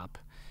stop.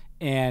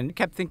 And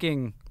kept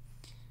thinking,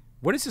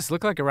 what does this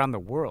look like around the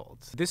world?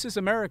 This is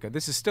America.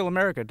 This is still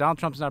America. Donald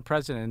Trump's not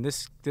president, and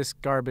this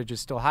garbage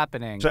is still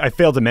happening. So I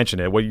failed to mention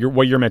it. What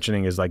you're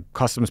mentioning is like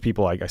customs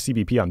people, like a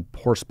CBP on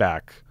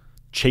horseback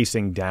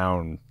chasing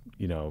down,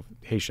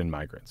 Haitian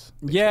migrants.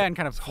 Yeah, and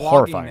kind of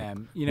flogging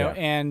them,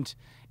 and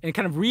it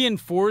kind of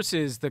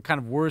reinforces the kind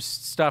of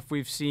worst stuff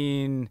we've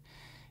seen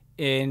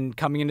in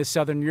coming into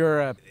Southern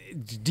Europe.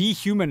 It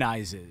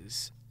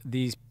dehumanizes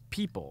these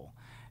people.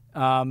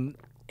 And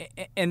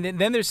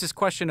then there's this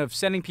question of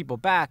sending people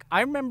back.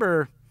 I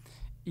remember,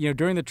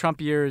 during the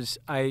Trump years,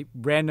 I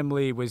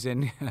randomly was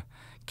in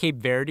Cape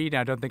Verde.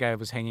 Now, I don't think I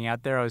was hanging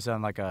out there. I was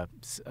on like a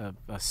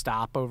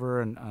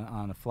stopover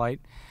on a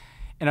flight.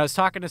 And I was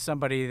talking to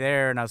somebody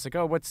there, and I was like,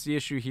 oh, what's the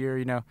issue here,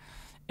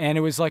 And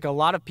it was like a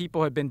lot of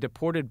people had been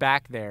deported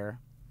back there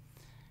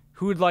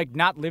who would like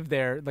not live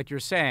there, like you're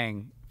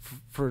saying,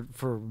 for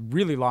a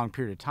really long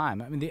period of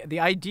time. I mean, the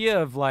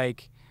idea of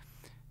like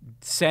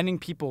sending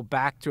people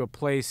back to a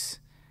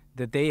place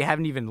that they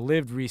haven't even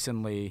lived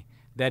recently,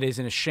 that is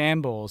in a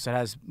shambles, that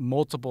has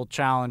multiple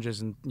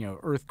challenges and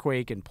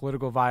earthquake and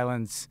political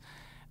violence,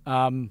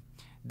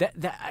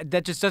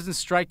 that just doesn't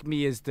strike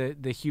me as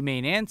the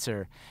humane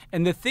answer.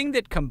 And the thing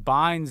that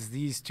combines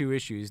these two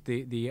issues,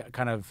 the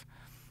kind of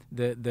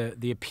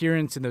the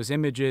appearance in those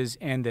images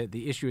and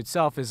the issue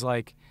itself, is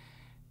like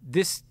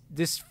this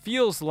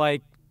feels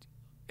like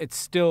it's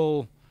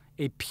still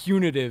a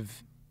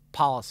punitive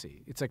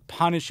policy. It's like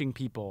punishing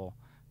people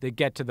that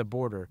get to the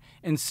border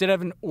instead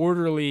of an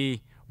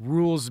orderly,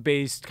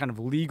 rules-based kind of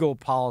legal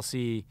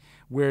policy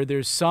where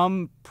there's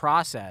some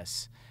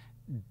process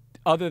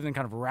other than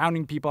kind of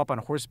rounding people up on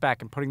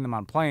horseback and putting them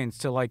on planes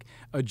to like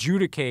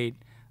adjudicate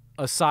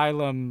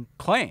asylum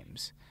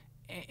claims.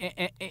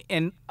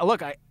 And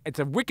look, it's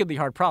a wickedly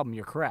hard problem.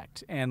 You're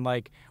correct. And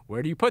like,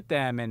 where do you put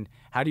them, and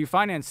how do you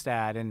finance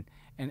that, and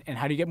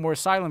how do you get more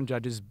asylum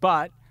judges?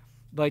 But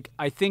like,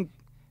 I think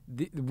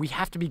we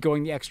have to be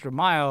going the extra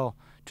mile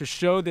to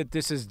show that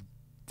this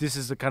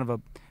is a kind of a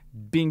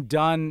being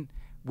done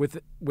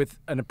with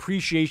an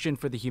appreciation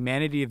for the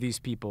humanity of these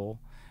people,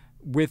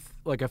 with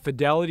like a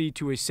fidelity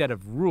to a set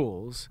of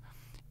rules,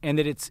 and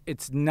that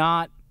it's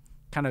not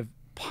kind of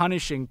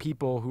punishing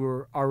people who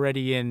are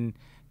already in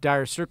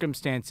dire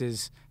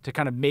circumstances to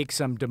kind of make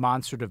some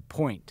demonstrative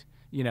point.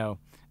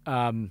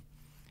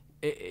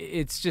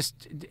 It's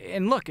just,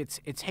 and look,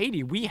 it's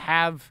Haiti. We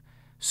have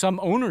some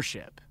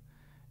ownership,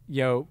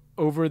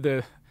 over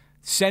the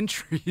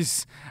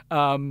centuries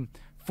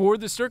for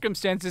the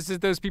circumstances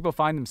that those people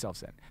find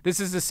themselves in. This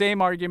is the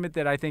same argument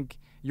that I think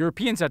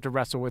Europeans have to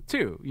wrestle with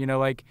too.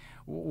 Like,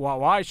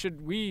 why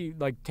should we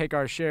like take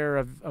our share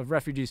of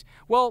refugees?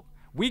 Well,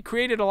 we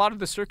created a lot of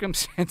the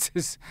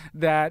circumstances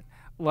that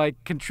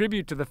like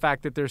contribute to the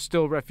fact that there's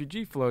still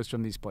refugee flows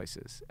from these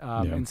places.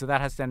 And so that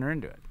has to enter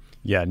into it.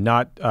 Yeah,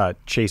 not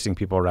chasing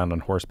people around on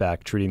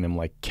horseback, treating them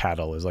like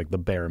cattle is like the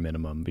bare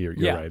minimum. You're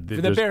right.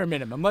 For the bare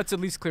minimum. Let's at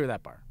least clear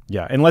that bar.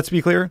 Yeah, and let's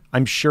be clear.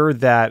 I'm sure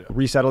that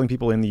resettling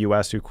people in the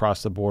U.S. who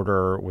cross the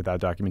border without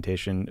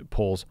documentation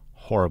polls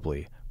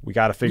horribly. We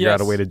got to figure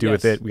out a way to do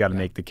with it. We got to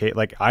make the case.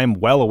 Like, I'm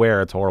well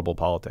aware it's horrible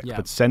politics,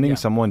 but sending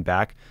someone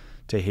back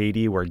to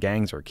Haiti where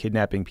gangs are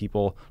kidnapping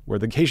people, where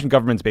the Haitian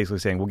government's basically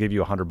saying, we'll give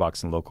you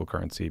 $100 in local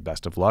currency,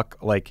 best of luck.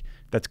 Like,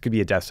 that could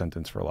be a death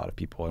sentence for a lot of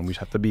people. And we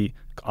have to be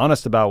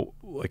honest about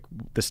like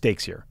the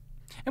stakes here.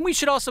 And we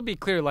should also be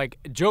clear, like,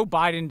 Joe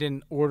Biden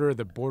didn't order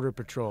the Border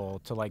Patrol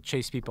to, like,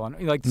 chase people.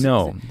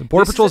 No, the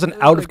Border Patrol is an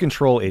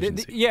out-of-control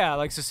agency.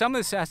 So some of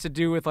this has to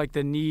do with, like,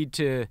 the need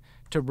to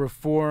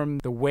reform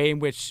the way in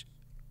which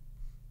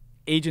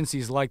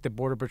agencies like the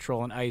Border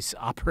Patrol and ICE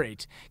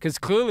operate. Because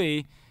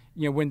clearly,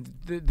 when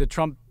the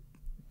Trump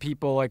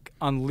people, like,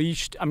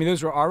 unleashed, I mean,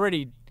 those were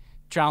already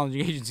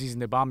challenging agencies in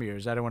the Obama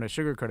years. I don't want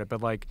to sugarcoat it,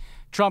 but, like,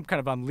 Trump kind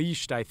of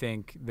unleashed, I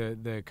think,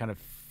 the kind of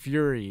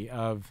fury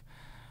of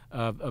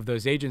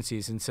those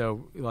agencies. And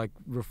so, like,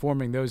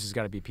 reforming those has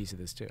got to be a piece of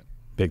this, too.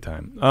 Big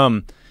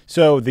time.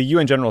 So the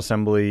UN General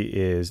Assembly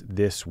is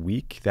this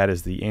week. That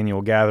is the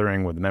annual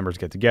gathering where the members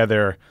get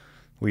together.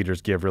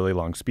 Leaders give really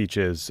long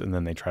speeches, and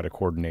then they try to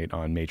coordinate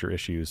on major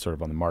issues, sort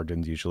of on the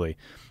margins usually.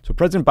 So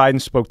President Biden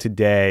spoke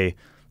today.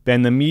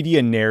 Ben, the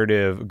media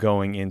narrative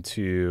going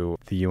into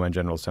the UN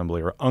General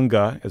Assembly, or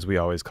UNGA, as we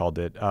always called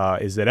it,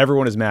 is that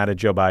everyone is mad at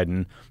Joe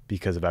Biden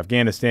because of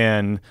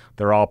Afghanistan.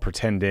 They're all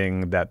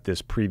pretending that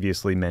this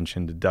previously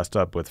mentioned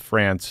dust-up with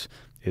France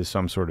is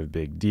some sort of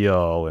big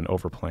deal and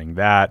overplaying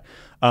that.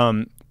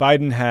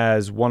 Biden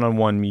has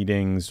one-on-one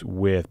meetings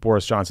with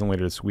Boris Johnson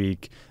later this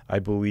week. I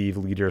believe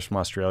leaders from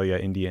Australia,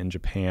 India, and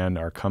Japan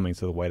are coming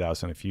to the White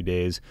House in a few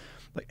days.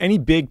 Like, any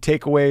big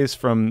takeaways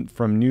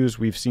from news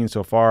we've seen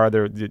so far?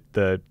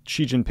 The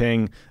Xi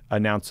Jinping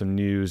announced some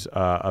news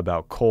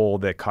about coal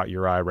that caught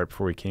your eye right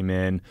before we came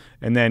in.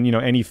 And then,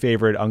 any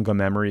favorite UNGA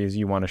memories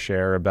you want to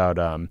share about,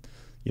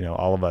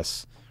 all of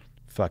us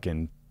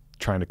fucking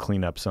trying to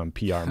clean up some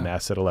PR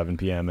mess at 11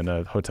 p.m. in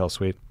a hotel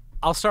suite?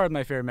 I'll start with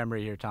my favorite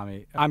memory here,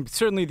 Tommy. I'm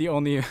certainly the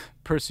only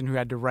person who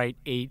had to write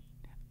 8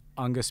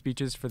 UNGA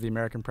speeches for the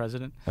American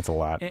president. That's a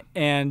lot.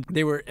 And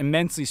they were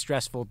immensely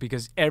stressful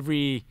because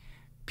every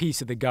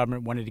piece of the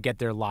government wanted to get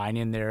their line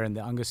in there in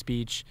the UNGA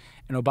speech,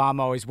 and Obama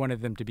always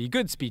wanted them to be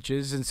good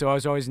speeches. And so I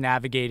was always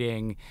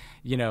navigating,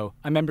 I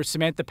remember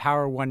Samantha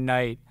Power one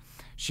night,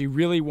 she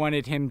really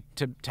wanted him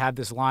to have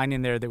this line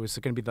in there that was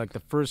going to be like the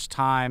first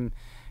time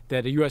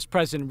that a U.S.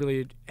 president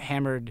really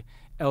hammered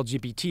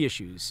LGBT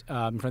issues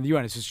from the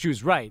UN. So she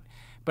was right.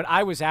 But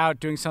I was out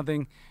doing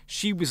something.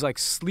 She was like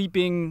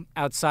sleeping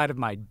outside of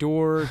my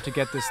door to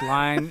get this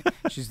line.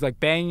 She's like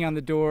banging on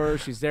the door.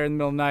 She's there in the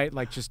middle of the night,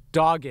 like just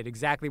dog it,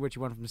 exactly what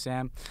you want from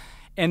Sam.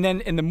 And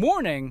then in the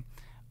morning,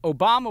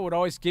 Obama would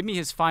always give me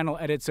his final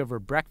edits over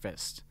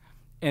breakfast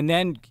and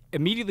then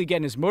immediately get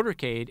in his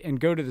motorcade and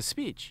go to the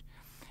speech.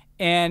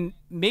 And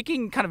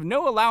making kind of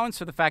no allowance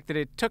for the fact that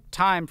it took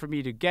time for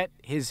me to get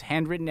his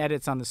handwritten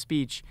edits on the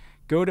speech,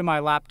 go to my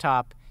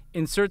laptop,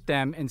 insert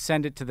them, and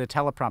send it to the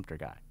teleprompter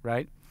guy,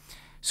 right?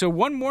 So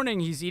one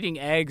morning he's eating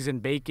eggs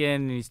and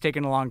bacon, and he's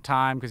taking a long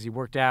time because he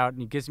worked out,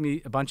 and he gives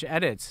me a bunch of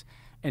edits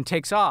and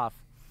takes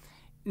off.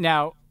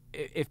 Now,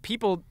 if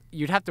people,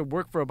 you'd have to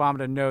work for Obama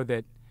to know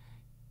that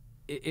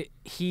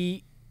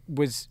he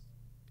was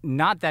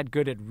not that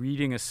good at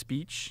reading a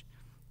speech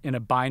in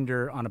a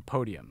binder on a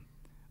podium.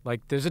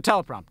 Like, there's a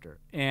teleprompter,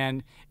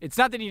 and it's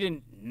not that he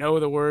didn't know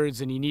the words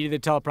and he needed the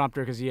teleprompter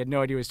because he had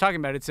no idea what he was talking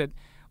about. It's that,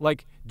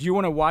 like, do you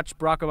want to watch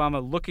Barack Obama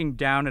looking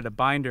down at a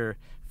binder,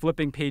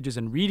 flipping pages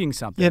and reading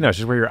something? Yeah, no, it's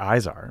just where your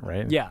eyes are,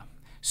 right? Yeah.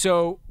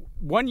 So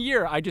one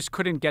year, I just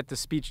couldn't get the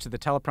speech to the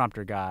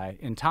teleprompter guy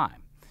in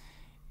time.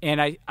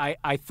 And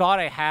I thought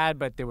I had,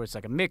 but there was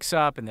like a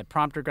mix-up, and the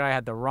prompter guy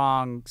had the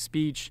wrong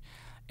speech.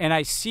 And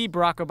I see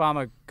Barack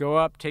Obama go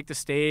up, take the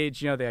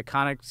stage, the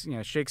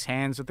iconic, shakes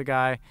hands with the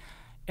guy,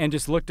 and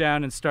just look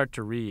down and start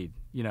to read,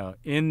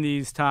 in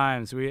these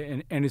times.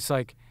 And it's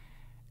like,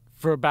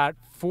 for about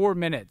 4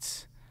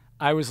 minutes,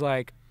 I was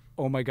like,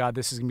 oh my God,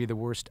 this is going to be the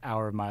worst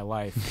hour of my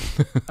life.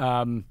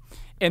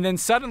 And then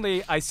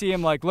suddenly I see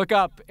him like look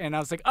up, and I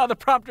was like, oh, the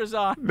prompter's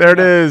on. There it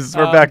is.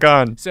 We're back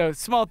on. So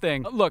small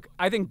thing. Look,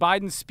 I think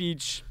Biden's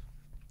speech,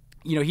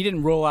 he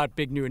didn't roll out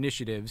big new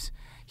initiatives.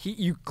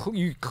 You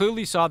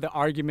clearly saw the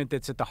argument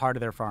that's at the heart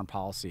of their foreign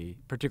policy,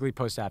 particularly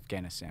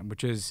post-Afghanistan,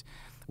 which is,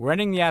 we're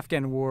ending the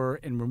Afghan war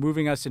and we're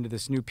moving us into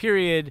this new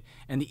period,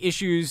 and the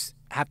issues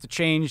have to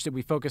change that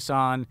we focus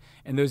on,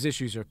 and those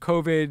issues are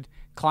COVID,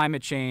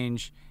 climate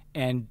change,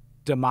 and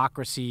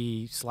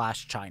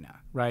democracy/China,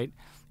 right?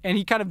 And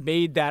he kind of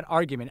made that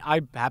argument.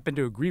 I happen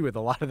to agree with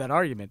a lot of that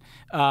argument.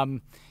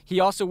 He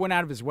also went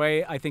out of his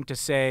way, I think, to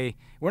say,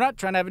 we're not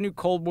trying to have a new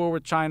Cold War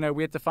with China.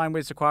 We have to find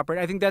ways to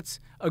cooperate. I think that's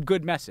a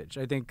good message.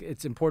 I think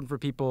it's important for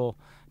people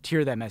to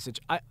hear that message.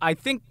 I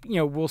think,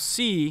 we'll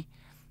see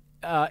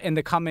in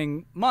the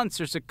coming months,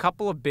 there's a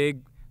couple of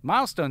big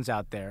milestones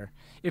out there.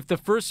 If the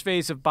first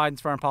phase of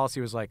Biden's foreign policy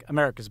was like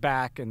America's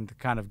back and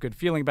kind of good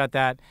feeling about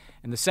that,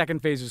 and the second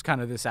phase was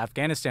kind of this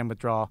Afghanistan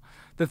withdrawal,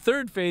 the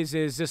third phase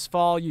is this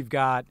fall you've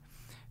got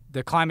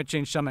the climate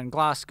change summit in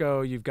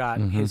Glasgow. You've got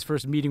his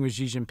first meeting with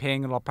Xi Jinping,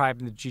 and it'll probably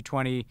be in the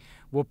G20.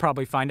 We'll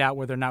probably find out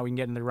whether or not we can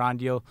get in the Iran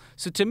deal.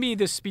 So to me,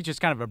 this speech is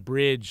kind of a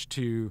bridge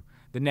to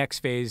the next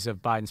phase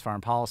of Biden's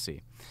foreign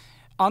policy.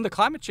 On the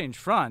climate change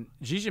front,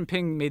 Xi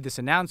Jinping made this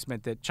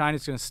announcement that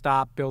China's going to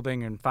stop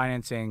building and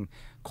financing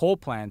coal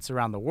plants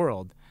around the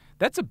world.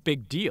 That's a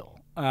big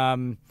deal.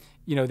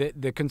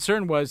 The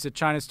concern was that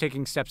China's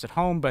taking steps at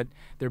home, but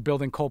they're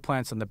building coal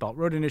plants on the Belt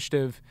Road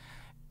Initiative.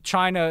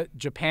 China,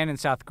 Japan, and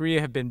South Korea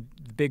have been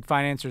big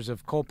financiers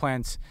of coal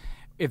plants.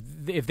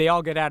 If they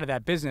all get out of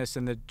that business,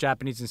 and the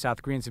Japanese and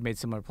South Koreans have made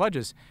similar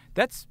pledges,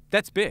 that's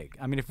big.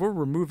 I mean, if we're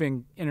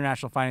removing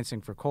international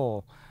financing for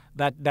coal,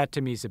 that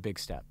to me is a big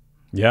step.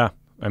 Yeah.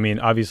 I mean,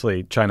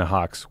 obviously, China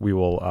hawks, we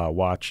will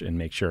watch and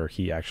make sure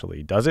he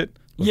actually does it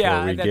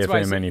before we give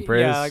him any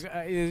praise.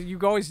 Yeah, you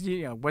always,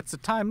 what's the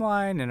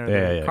timeline? And are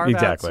there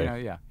carve-outs?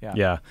 Exactly.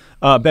 Yeah.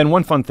 Ben,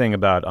 one fun thing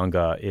about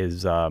UNGA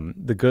is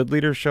the good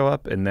leaders show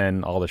up, and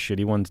then all the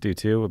shitty ones do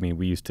too. I mean,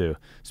 we used to,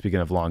 speaking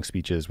of long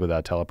speeches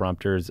without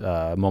teleprompters,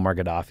 Muammar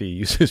Gaddafi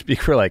used to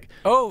speak for 3-4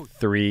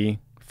 hours.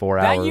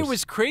 That year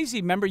was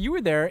crazy. Remember, you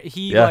were there.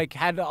 He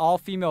had an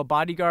all-female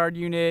bodyguard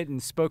unit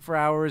and spoke for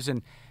hours,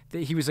 and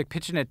he was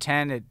pitching a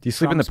tent at Do you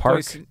sleep in the park?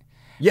 Place.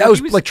 Yeah, it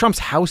was like Trump's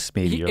house,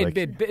 maybe.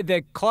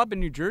 The club in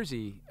New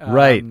Jersey.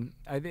 Right.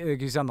 I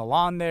think he's on the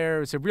lawn there. It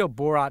was a real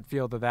Borat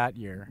feel to that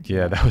year.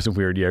 Yeah, that was a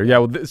weird year. Yeah,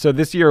 well, so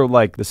this year,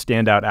 the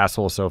standout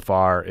asshole so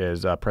far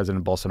is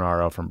President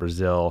Bolsonaro from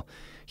Brazil.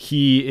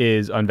 He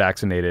is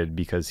unvaccinated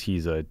because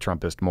he's a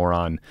Trumpist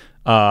moron.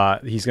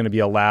 He's going to be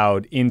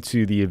allowed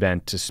into the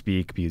event to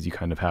speak because you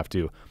kind of have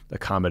to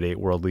accommodate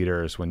world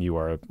leaders when you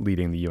are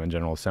leading the UN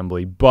General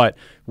Assembly. But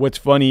what's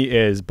funny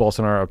is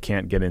Bolsonaro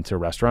can't get into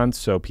restaurants,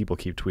 so people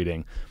keep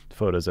tweeting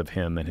photos of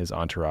him and his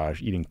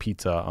entourage eating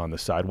pizza on the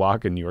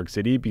sidewalk in New York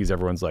City because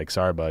everyone's like,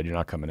 sorry, bud, you're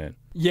not coming in.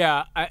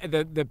 Yeah,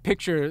 the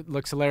picture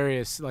looks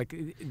hilarious.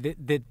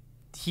 That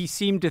he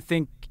seemed to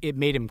think it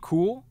made him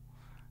cool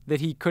that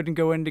he couldn't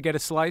go in to get a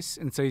slice,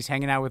 and so he's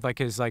hanging out with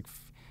his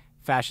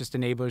fascist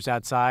enablers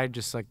outside,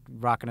 just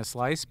rocking a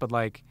slice. But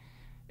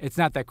it's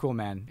not that cool,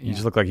 man. You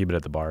just look like you've been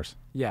at the bars.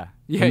 Yeah.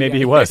 Maybe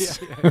he was.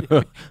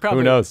 Probably,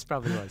 who knows?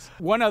 Probably was.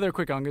 One other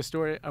quick UNGA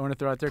story I want to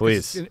throw out there.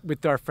 Please.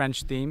 With our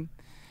French theme.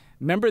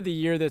 Remember the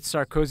year that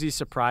Sarkozy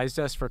surprised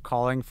us for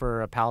calling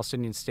for a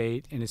Palestinian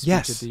state in his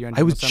speech at the UN General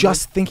Assembly? I was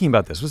just thinking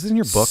about this. Was this in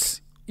your book?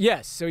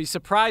 Yes. So he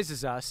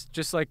surprises us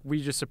just like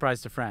we just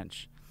surprised the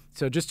French.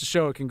 So just to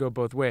show it can go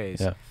both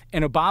ways. Yeah.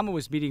 And Obama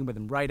was meeting with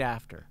him right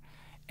after.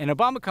 And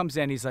Obama comes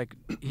in, he's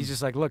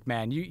just like, look,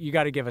 man, you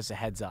got to give us a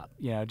heads up.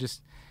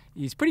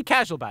 He's pretty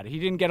casual about it. He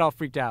didn't get all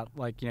freaked out.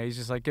 He's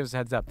just like, give us a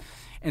heads up.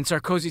 And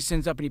Sarkozy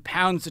stands up and he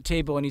pounds the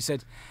table and he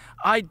said,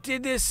 I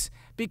did this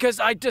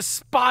because I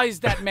despise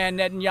that man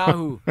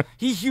Netanyahu.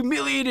 He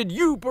humiliated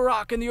you,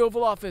 Barack, in the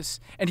Oval Office.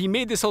 And he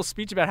made this whole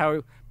speech about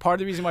how part of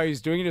the reason why he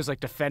was doing it was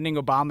defending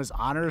Obama's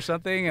honor or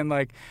something. And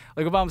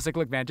Obama's like,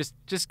 look, man,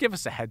 just give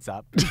us a heads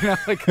up.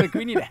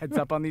 We need a heads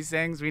up on these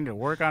things. We need to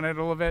work on it a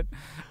little bit.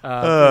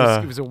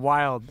 It was a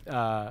wild.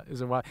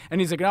 And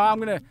he's like,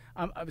 no,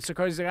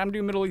 Sarkozy's like, I'm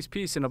doing Middle East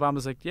peace. And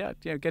Obama's like, yeah,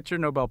 get your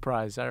Nobel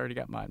Prize. I already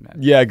got mine, man.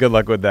 Yeah, good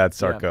luck with that,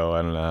 Sarko. Yeah.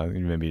 I don't know.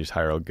 Maybe just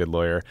hire a good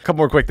lawyer. A couple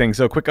more quick things.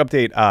 So quick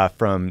update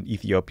from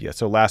Ethiopia.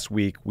 So last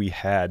week we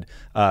had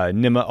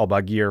Nima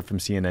Al-Bagir from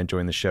CNN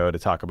join the show to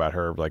talk about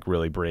her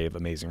really brave,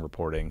 amazing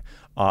reporting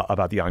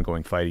about the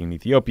ongoing fighting in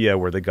Ethiopia,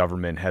 where the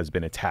government has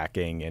been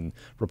attacking and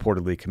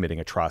reportedly committing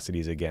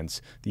atrocities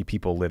against the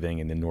people living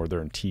in the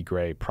northern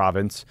Tigray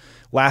province.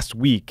 Last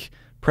week,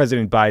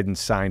 President Biden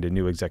signed a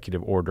new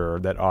executive order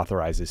that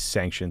authorizes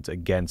sanctions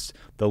against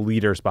the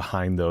leaders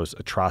behind those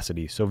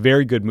atrocities. So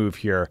very good move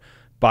here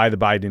by the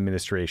Biden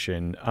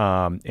administration.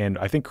 And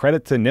I think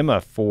credit to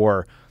Nima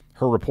for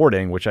her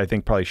reporting, which I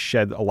think probably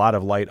shed a lot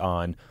of light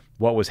on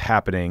what was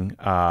happening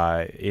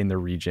in the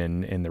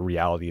region and the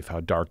reality of how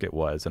dark it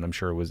was. And I'm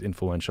sure it was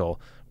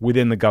influential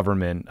within the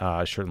government,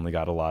 certainly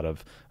got a lot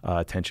of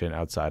attention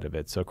outside of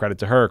it. So credit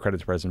to her, credit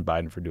to President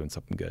Biden for doing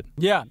something good.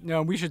 Yeah,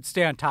 no, we should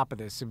stay on top of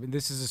this.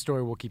 This is a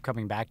story we'll keep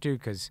coming back to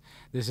because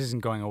this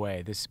isn't going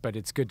away. But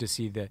it's good to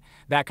see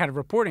that kind of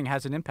reporting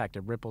has an impact.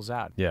 It ripples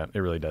out. Yeah, it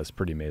really does.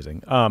 Pretty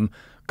amazing.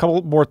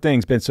 Couple more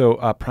things, Ben. So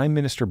Prime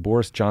Minister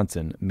Boris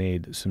Johnson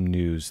made some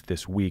news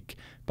this week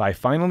by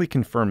finally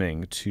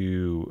confirming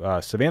to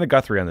Savannah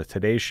Guthrie on the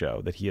Today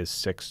Show that he has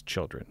 6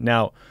 children.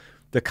 Now,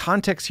 the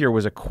context here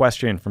was a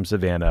question from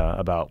Savannah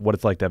about what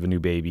it's like to have a new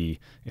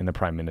baby in the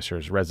prime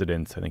minister's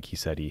residence. I think he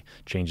said he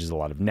changes a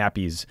lot of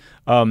nappies.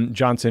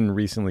 Johnson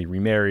recently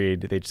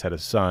remarried. They just had a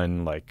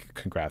son.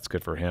 Congrats,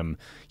 good for him.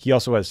 He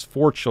also has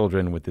 4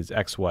 children with his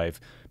ex-wife.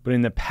 But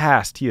in the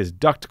past, he has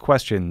ducked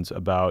questions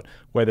about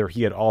whether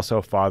he had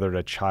also fathered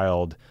a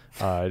child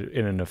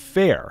in an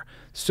affair.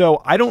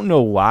 So I don't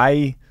know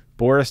why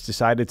Boris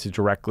decided to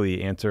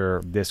directly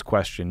answer this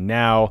question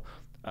now.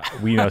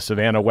 We know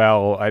Savannah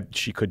well.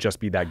 She could just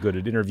be that good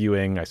at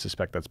interviewing. I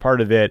suspect that's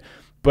part of it.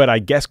 But I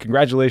guess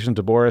congratulations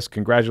to Boris.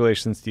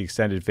 Congratulations to the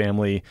extended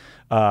family.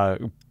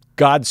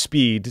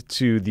 Godspeed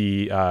to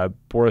the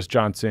Boris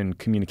Johnson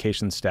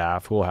communications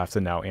staff, who will have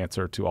to now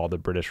answer to all the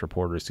British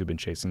reporters who've been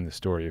chasing the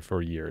story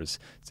for years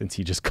since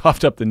he just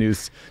coughed up the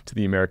news to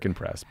the American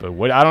press. But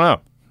I don't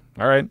know.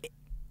 All right.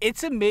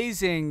 It's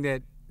amazing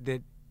that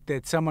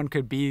someone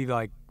could be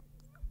like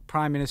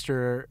Prime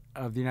Minister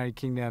of the United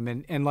Kingdom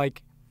and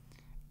like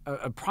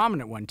a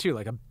prominent one too,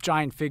 like a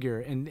giant figure,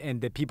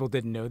 and that people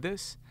didn't know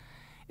this.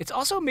 It's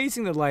also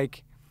amazing that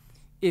like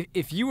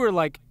if you were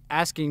like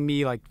asking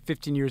me like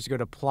 15 years ago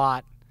to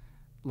plot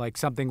like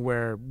something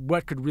where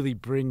what could really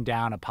bring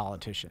down a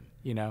politician,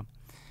 you know,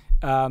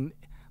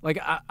 like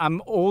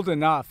I'm old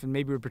enough, and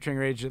maybe we're portraying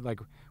our age, that like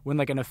when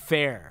like an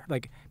affair,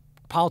 like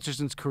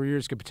politicians'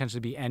 careers could potentially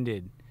be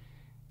ended.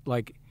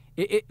 Like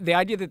the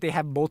idea that they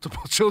have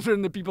multiple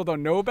children that people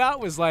don't know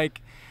about was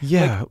like,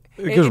 yeah,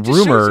 like, it was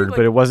rumored, like,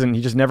 but it wasn't.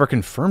 He just never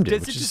confirmed it,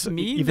 does which it is just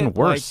mean even that,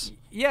 worse. Like,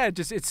 yeah,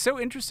 it's so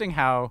interesting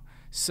how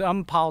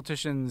some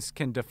politicians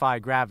can defy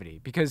gravity,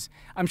 because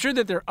I'm sure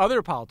that there are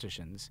other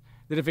politicians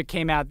that if it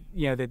came out,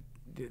 you know, that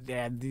they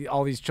had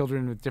all these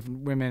children with different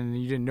women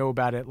and you didn't know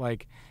about it,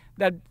 like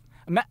that.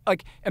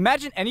 Like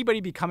imagine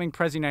anybody becoming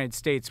president of the United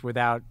States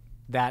without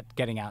that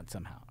getting out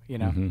somehow, you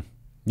know? Mm-hmm.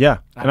 Yeah,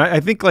 and I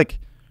think like,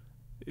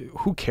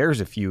 who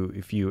cares if you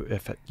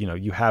know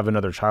you have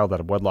another child out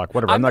of wedlock,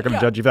 whatever. I'm not going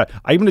to judge you for that.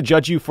 I'm going to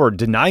judge you for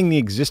denying the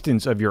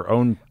existence of your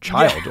own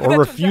child or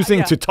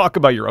refusing to talk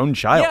about your own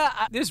child.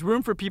 Yeah, there's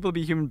room for people to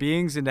be human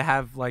beings and to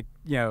have like,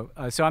 you know,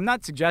 so I'm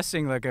not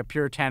suggesting like a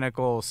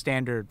puritanical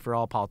standard for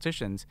all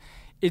politicians.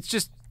 It's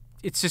just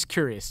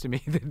curious to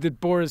me that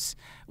Boris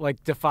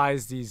like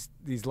defies these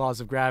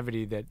laws of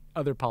gravity that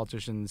other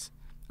politicians.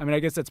 I mean, I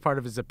guess that's part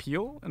of his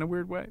appeal in a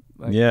weird way.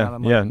 Like,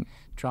 yeah.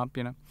 Trump,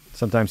 you know.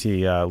 Sometimes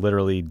he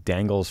literally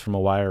dangles from a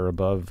wire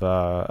above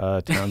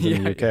towns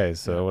in the UK.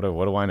 So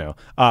what do I know?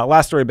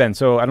 Last story, Ben.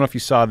 So I don't know if you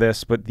saw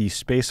this, but the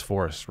Space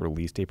Force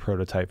released a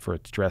prototype for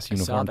its dress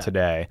uniform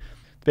today.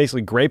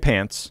 Basically gray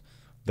pants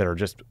that are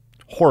just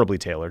horribly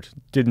tailored.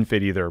 Didn't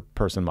fit either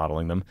person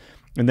modeling them.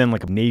 And then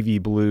like a navy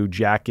blue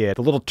jacket.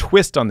 The little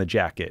twist on the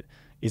jacket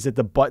is that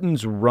the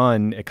buttons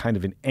run at kind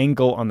of an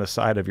angle on the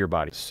side of your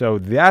body. So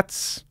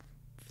that's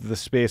the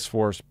Space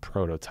Force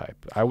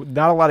prototype.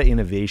 Not a lot of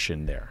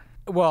innovation there.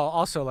 Well,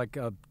 also like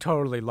a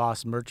totally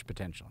lost merch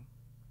potential.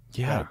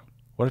 Yeah. Right?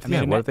 What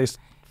if they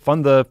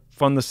fund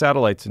the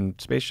satellites and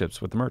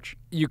spaceships with the merch?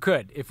 You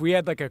could. If we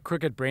had like a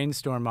crooked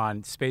brainstorm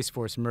on Space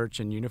Force merch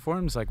and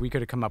uniforms, like we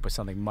could have come up with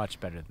something much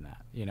better than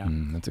that, you know?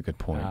 That's a good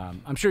point.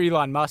 I'm sure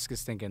Elon Musk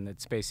is thinking that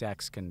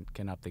SpaceX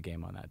can up the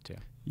game on that too.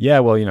 Yeah,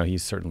 well, you know,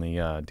 he's certainly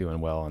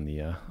doing well on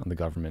the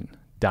government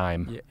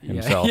dime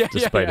himself,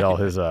 despite all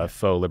his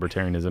faux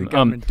libertarianism. The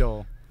government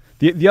dole.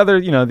 The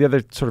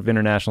other sort of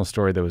international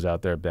story that was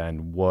out there,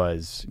 Ben,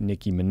 was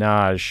Nicki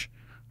Minaj,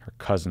 her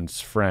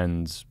cousin's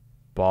friend's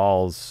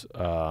balls,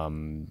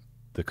 the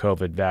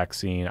COVID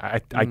vaccine.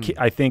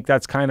 I think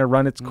that's kind of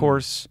run its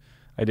course.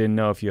 I didn't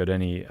know if you had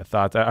any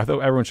thoughts. I thought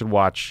everyone should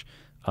watch,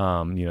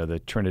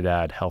 the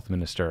Trinidad health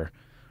minister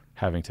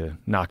having to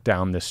knock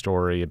down this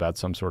story about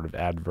some sort of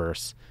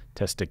adverse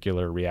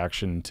testicular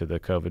reaction to the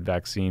COVID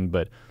vaccine,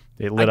 but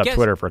it lit up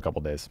Twitter for a couple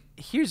of days.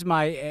 Here's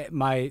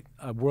my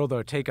world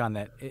take on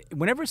that.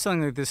 Whenever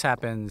something like this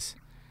happens,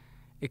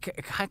 it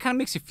kind of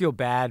makes you feel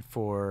bad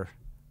for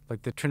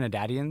like the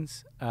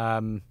Trinidadians,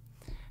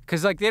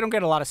 because like they don't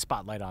get a lot of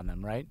spotlight on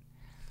them, right?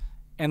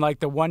 And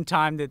like the one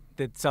time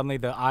that suddenly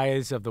the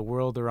eyes of the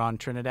world are on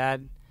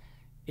Trinidad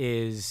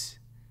is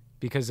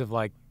because of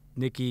like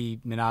Nicki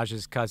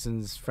Minaj's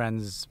cousin's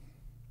friend's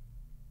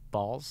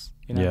balls,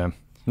 you know? Yeah.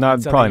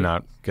 Probably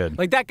not good.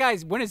 Like that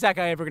guy's. When is that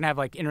guy ever gonna have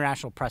like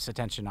international press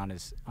attention on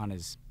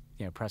his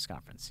press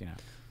conference? You know,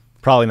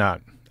 probably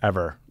not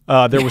ever.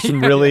 There was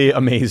some really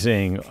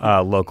amazing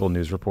local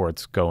news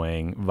reports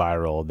going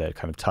viral that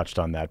kind of touched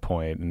on that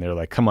point, and they're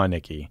like, "Come on,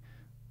 Nicki,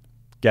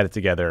 get it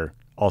together."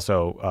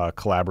 Also,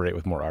 collaborate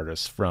with more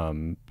artists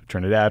from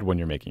Trinidad when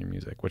you're making your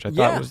music, which I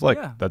thought was like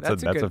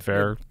that's a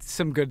fair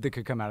some good that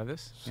could come out of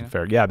this.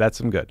 Fair, yeah, that's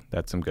some good.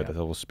 Yeah.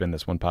 We'll spin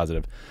this one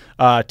positive.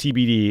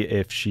 TBD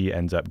if she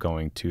ends up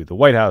going to the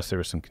White House. There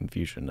was some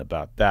confusion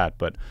about that,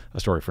 but a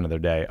story for another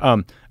day.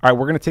 All right,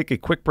 we're going to take a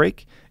quick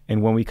break,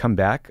 and when we come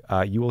back,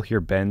 you will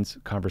hear Ben's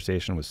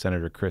conversation with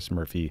Senator Chris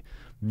Murphy,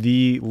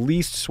 the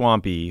least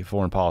swampy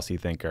foreign policy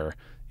thinker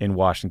in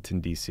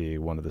Washington, D.C.,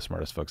 one of the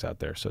smartest folks out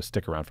there. So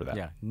stick around for that.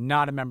 Yeah,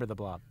 not a member of the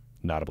blob.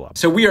 Not a blob.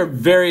 So we are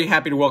very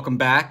happy to welcome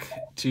back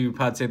to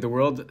Pod Save the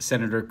World,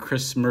 Senator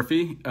Chris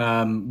Murphy.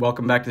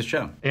 Welcome back to the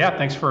show. Yeah,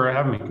 thanks for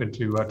having me. Good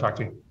to talk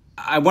to you.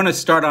 I want to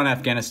start on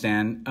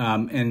Afghanistan,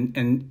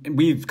 and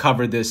we've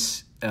covered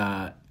this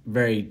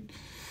very,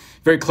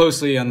 very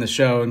closely on the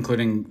show,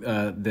 including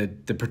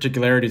the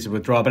particularities of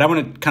withdrawal. But I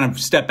want to kind of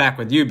step back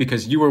with you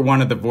because you were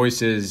one of the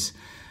voices,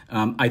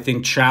 I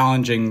think,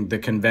 challenging the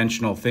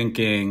conventional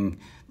thinking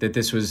that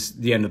this was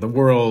the end of the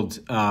world,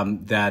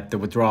 that the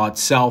withdrawal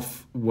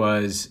itself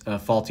was a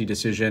faulty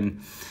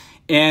decision.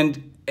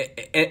 And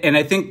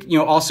I think,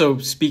 also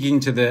speaking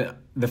to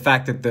the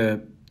fact that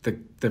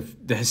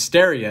the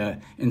hysteria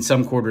in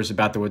some quarters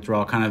about the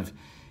withdrawal kind of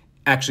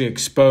actually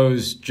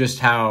exposed just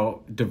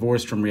how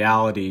divorced from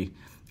reality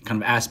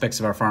kind of aspects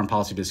of our foreign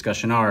policy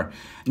discussion are.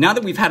 Now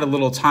that we've had a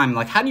little time,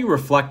 how do you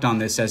reflect on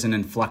this as an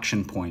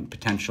inflection point,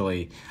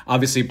 potentially?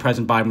 Obviously,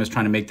 President Biden was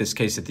trying to make this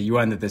case at the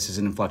UN that this is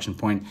an inflection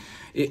point.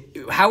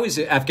 How is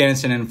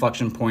Afghanistan an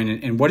inflection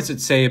point, and what does it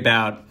say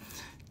about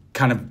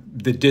kind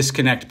of the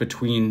disconnect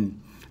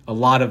between a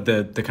lot of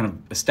the kind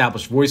of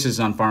established voices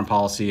on foreign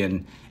policy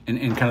and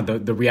kind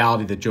of the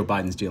reality that Joe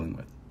Biden's dealing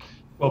with?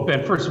 Well,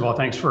 Ben, first of all,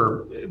 thanks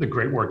for the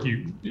great work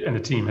you and the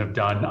team have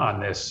done on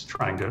this,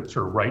 trying to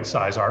sort of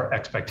right-size our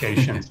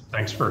expectations.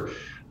 Thanks for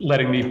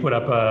letting me put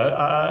up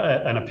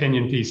an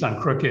opinion piece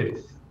on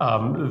Crooked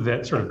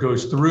that sort of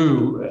goes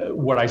through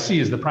what I see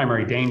as the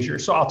primary danger.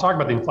 So I'll talk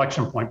about the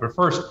inflection point, but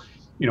first,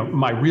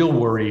 my real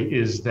worry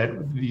is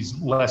that these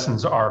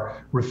lessons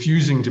are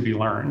refusing to be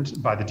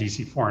learned by the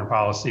DC foreign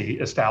policy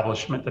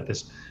establishment, that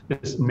this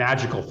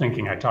magical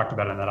thinking I talked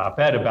about in that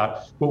op-ed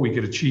about what we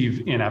could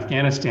achieve in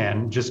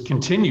Afghanistan just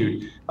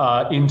continued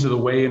into the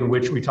way in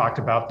which we talked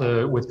about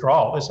the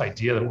withdrawal, this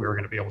idea that we were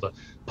going to be able to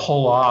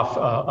pull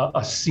off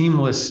a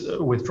seamless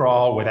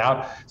withdrawal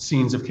without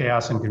scenes of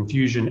chaos and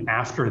confusion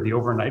after the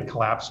overnight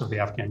collapse of the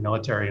Afghan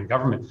military and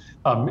government.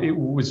 It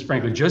was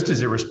frankly just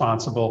as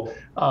irresponsible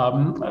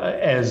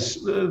as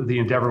the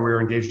endeavor we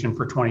were engaged in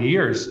for 20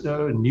 years.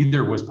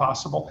 Neither was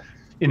possible.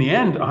 In the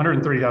end,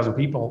 130,000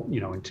 people,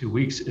 in 2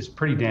 weeks is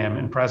pretty damn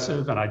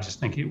impressive. And I just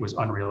think it was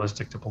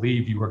unrealistic to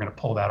believe you were going to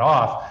pull that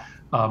off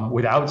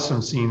without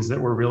some scenes that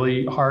were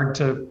really hard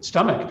to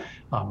stomach.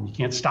 You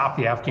can't stop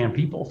the Afghan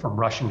people from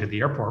rushing to the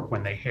airport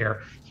when they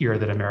hear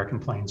that American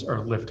planes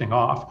are lifting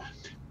off.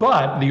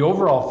 But the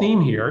overall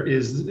theme here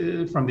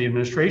is from the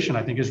administration,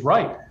 I think, is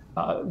right,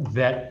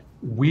 that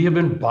we have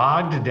been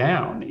bogged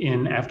down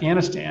in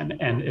Afghanistan.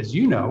 And as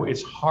you know,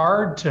 it's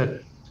hard to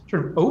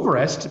sort of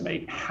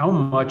overestimate how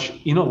much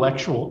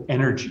intellectual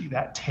energy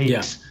that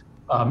takes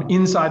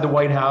inside the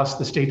White House,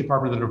 the State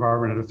Department, the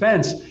Department of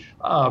Defense.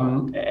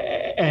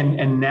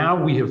 And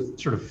now we have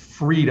sort of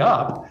freed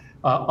up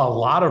a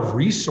lot of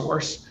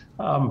resource,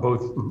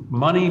 both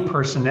money,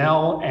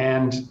 personnel,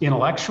 and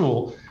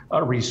intellectual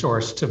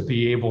resource to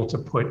be able to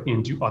put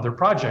into other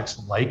projects,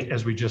 like,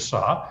 as we just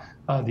saw,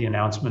 the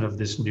announcement of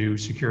this new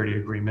security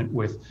agreement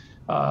with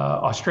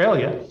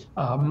Australia.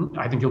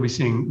 I think you'll be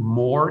seeing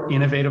more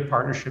innovative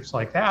partnerships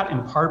like that,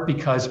 in part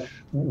because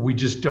we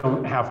just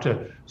don't have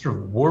to sort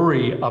of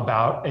worry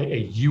about a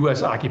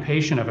U.S.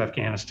 occupation of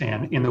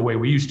Afghanistan in the way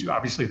we used to.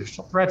 Obviously, there's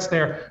still threats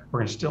there. We're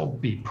going to still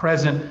be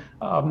present,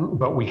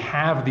 but we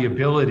have the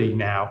ability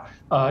now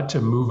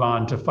to move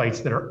on to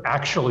fights that are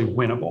actually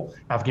winnable.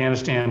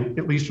 Afghanistan,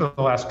 at least for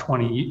the last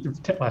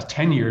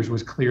 10 years,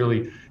 was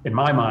clearly, in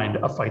my mind,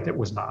 a fight that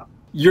was not.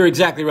 You're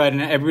exactly right.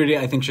 And everybody,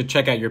 I think, should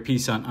check out your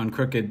piece on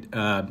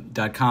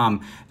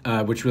crooked.com,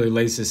 which really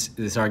lays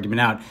this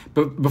argument out.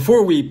 But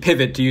before we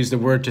pivot, to use the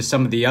word, to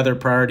some of the other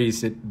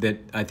priorities that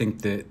I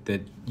think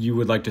that you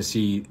would like to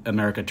see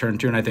America turn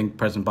to, and I think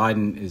President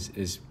Biden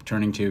is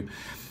turning to,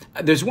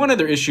 there's one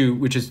other issue,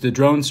 which is the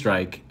drone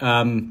strike.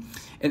 And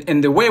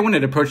the way I wanted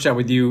to approach that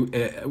with you,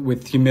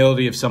 with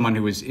humility of someone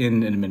who was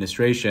in an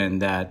administration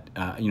that,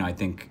 I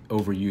think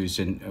overused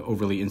and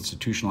overly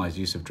institutionalized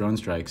use of drone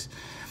strikes.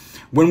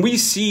 When we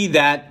see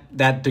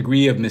that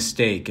degree of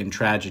mistake and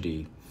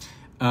tragedy,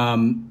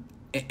 and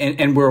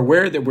we're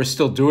aware that we're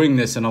still doing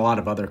this in a lot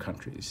of other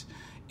countries,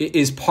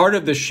 is part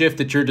of the shift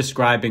that you're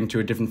describing to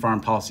a different foreign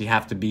policy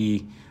have to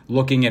be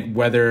looking at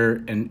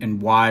whether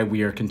and why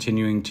we are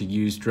continuing to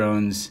use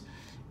drones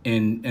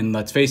in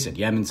let's face it,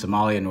 Yemen,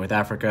 Somalia, North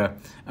Africa.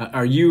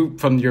 Are you,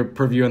 from your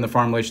purview on the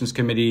Foreign Relations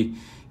Committee,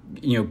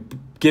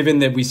 given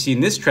that we've seen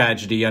this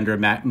tragedy under a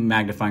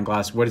magnifying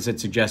glass, what does it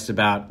suggest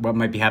about what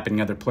might be happening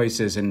in other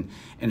places and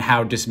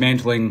how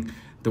dismantling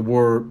the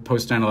war,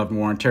 post 9/11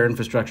 war on terror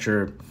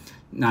infrastructure,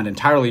 not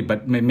entirely,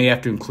 but may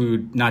have to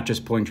include not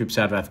just pulling troops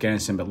out of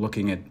Afghanistan, but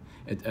looking at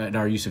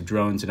our use of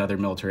drones and other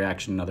military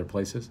action in other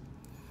places?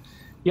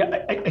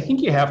 Yeah, I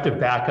think you have to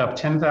back up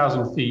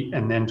 10,000 feet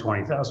and then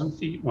 20,000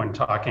 feet when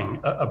talking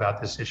about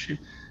this issue.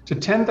 To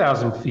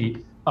 10,000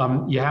 feet,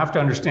 you have to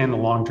understand the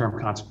long-term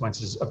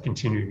consequences of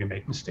continuing to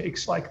make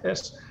mistakes like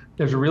this.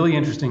 There's a really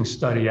interesting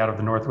study out of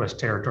the Northwest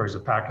Territories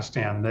of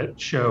Pakistan that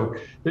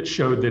showed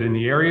that in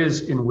the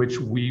areas in which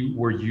we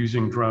were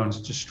using drones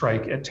to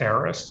strike at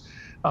terrorists,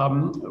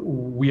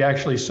 we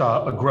actually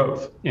saw a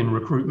growth in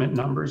recruitment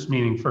numbers,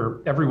 meaning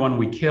for everyone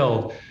we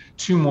killed,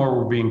 2 more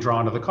were being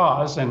drawn to the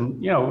cause.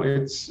 And,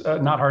 it's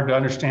not hard to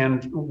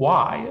understand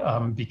why.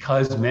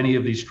 Because many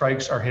of these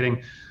strikes are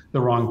hitting the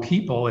wrong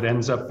people, it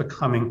ends up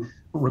becoming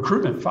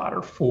recruitment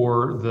fodder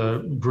for the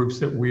groups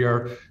that we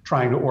are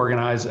trying to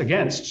organize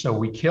against. So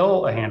we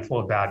kill a handful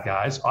of bad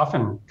guys,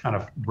 often kind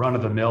of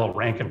run-of-the-mill,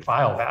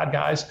 rank-and-file bad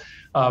guys,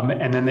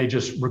 and then they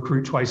just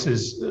recruit twice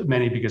as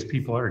many because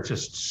people are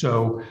just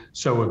so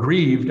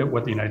aggrieved at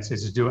what the United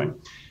States is doing.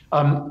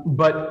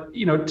 But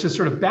to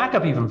sort of back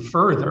up even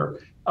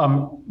further,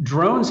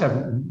 drones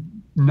have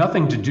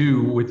nothing to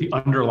do with the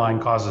underlying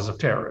causes of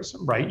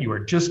terrorism, right? You are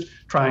just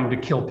trying to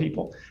kill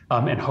people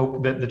and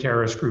hope that the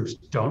terrorist groups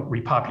don't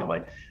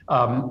repopulate.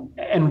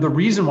 And the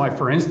reason why,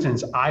 for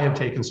instance, I have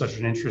taken such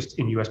an interest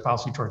in U.S.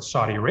 policy towards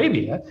Saudi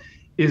Arabia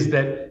is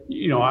that,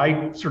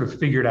 I sort of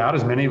figured out,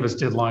 as many of us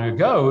did long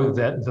ago,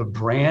 that the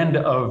brand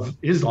of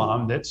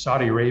Islam that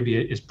Saudi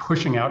Arabia is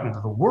pushing out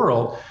into the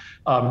world,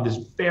 this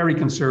very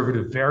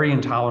conservative, very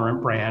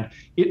intolerant brand,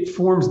 it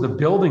forms the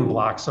building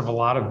blocks of a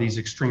lot of these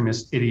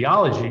extremist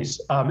ideologies.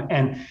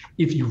 And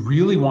if you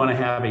really want to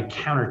have a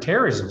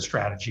counterterrorism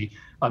strategy,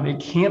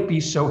 it can't be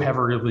so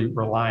heavily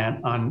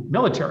reliant on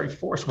military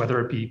force, whether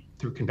it be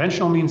through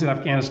conventional means in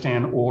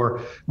Afghanistan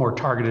or more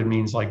targeted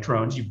means like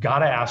drones. You've got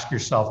to ask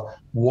yourself,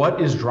 what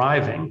is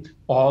driving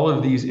all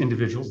of these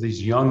individuals,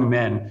 these young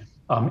men,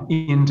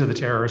 into the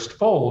terrorist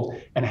fold,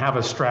 and have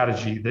a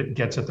strategy that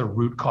gets at the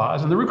root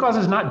cause. And the root cause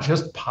is not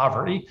just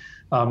poverty.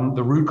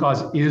 The root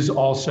cause is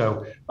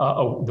also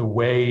the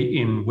way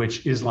in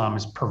which Islam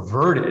is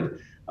perverted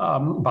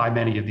by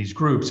many of these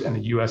groups. And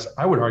the U.S.,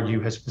 I would argue,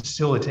 has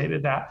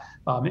facilitated that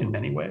in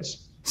many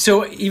ways.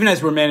 So even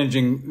as we're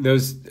managing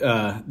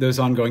those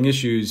ongoing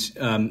issues,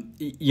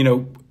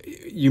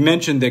 you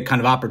mentioned the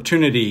kind of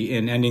opportunity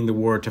in ending the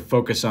war to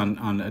focus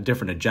on a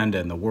different agenda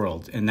in the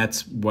world. And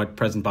that's what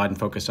President Biden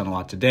focused on a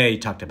lot today. He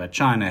talked about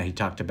China. He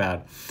talked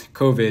about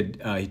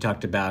COVID. He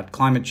talked about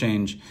climate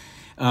change.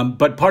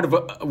 But part of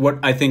what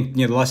I think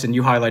the lesson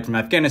you highlight from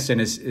Afghanistan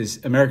is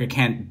America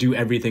can't do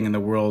everything in the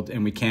world,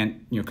 and we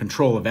can't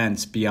control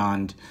events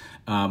beyond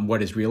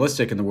what is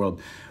realistic in the world.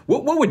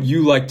 What would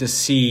you like to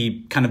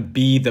see kind of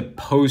be the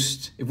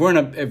post, if we're in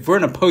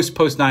a post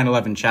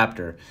 9/11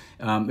 chapter,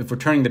 if we're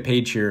turning the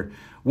page here,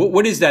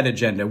 what is that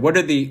agenda? What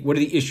are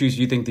the issues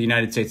you think the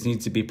United States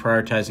needs to be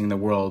prioritizing in the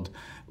world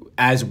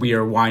as we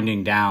are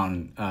winding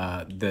down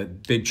the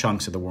big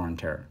chunks of the war on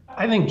terror?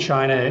 I think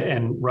China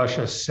and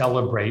Russia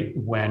celebrate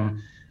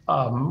when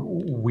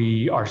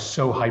we are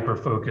so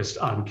hyper-focused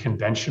on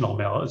conventional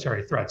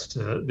military threats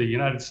to the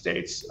United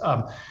States.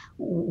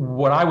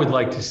 What I would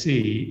like to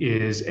see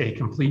is a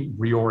complete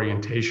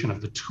reorientation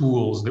of the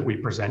tools that we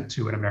present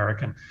to an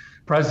American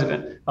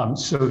president,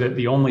 so that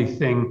the only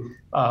thing,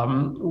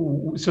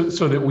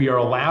 so that we are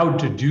allowed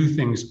to do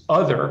things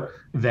other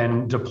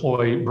than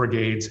deploy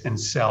brigades and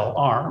sell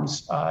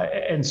arms.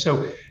 And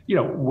so,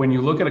 when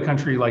you look at a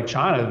country like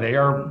China, they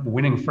are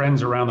winning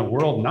friends around the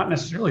world, not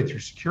necessarily through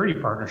security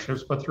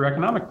partnerships, but through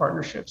economic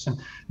partnerships. And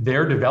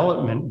their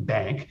development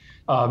bank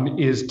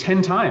is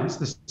 10 times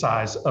the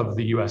size of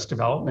the U.S.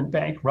 development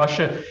bank.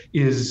 Russia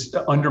is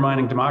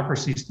undermining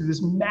democracies through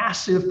this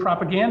massive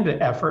propaganda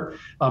effort.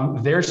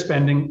 They're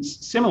spending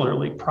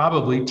similarly,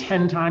 probably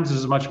 10 times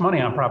as much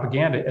money on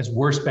propaganda as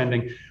we're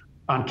spending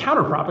on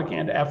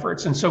counter-propaganda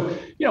efforts. And so,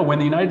 when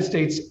the United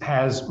States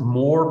has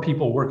more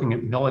people working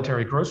at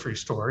military grocery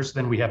stores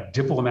than we have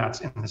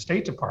diplomats in the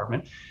State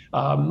Department,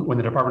 when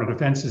the Department of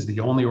Defense is the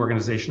only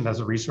organization that has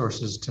the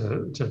resources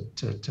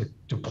to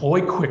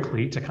deploy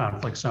quickly to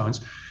conflict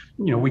zones,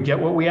 we get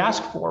what we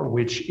ask for,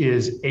 which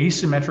is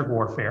asymmetric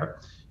warfare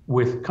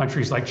with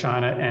countries like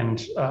China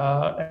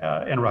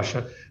and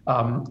Russia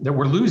that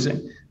we're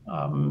losing.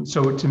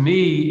 So to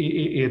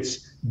me,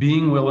 it's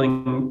being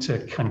willing to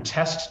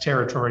contest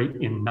territory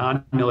in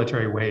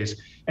non-military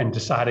ways and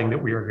deciding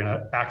that we are going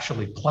to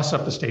actually plus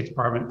up the State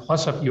Department,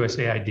 plus up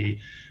USAID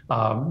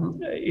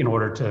in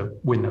order to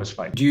win those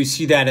fights. Do you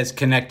see that as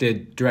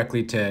connected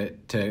directly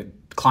to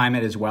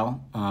climate as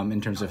well,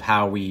 in terms of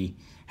how we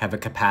have a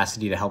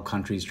capacity to help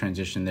countries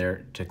transition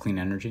there to clean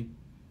energy?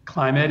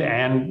 Climate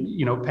and,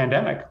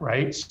 pandemic,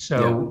 right?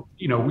 So,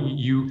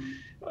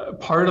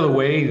 part of the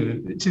way,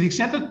 to the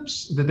extent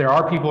that there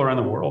are people around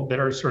the world that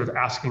are sort of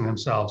asking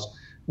themselves,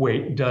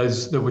 wait,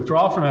 does the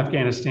withdrawal from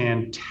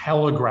Afghanistan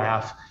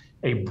telegraph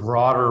a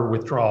broader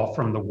withdrawal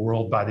from the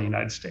world by the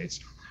United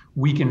States?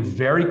 We can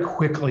very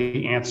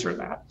quickly answer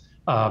that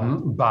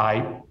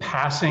by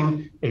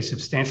passing a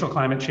substantial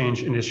climate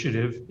change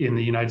initiative in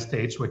the United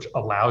States, which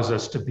allows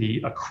us to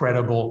be a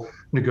credible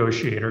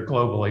negotiator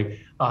globally,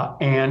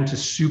 and to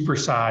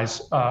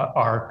supersize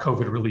our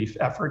COVID relief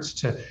efforts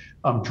to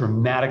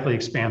dramatically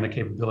expand the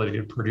capability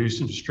to produce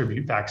and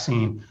distribute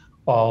vaccine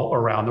all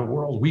around the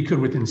world. We could,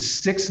 within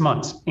 6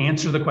 months,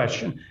 answer the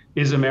question,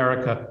 is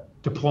America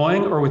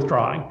deploying or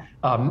withdrawing?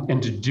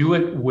 And to do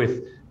it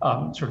with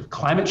sort of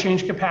climate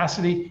change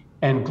capacity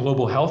and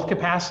global health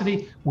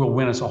capacity will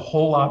win us a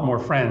whole lot more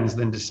friends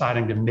than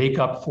deciding to make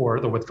up for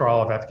the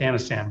withdrawal of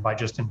Afghanistan by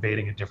just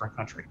invading a different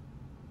country.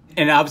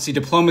 And obviously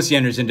diplomacy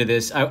enters into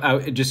this.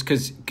 I just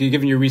because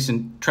given your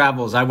recent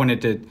travels, I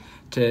wanted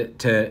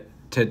to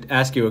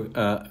ask you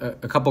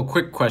a couple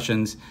quick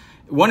questions.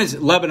 One is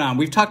Lebanon.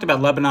 We've talked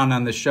about Lebanon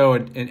on the show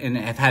and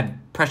have had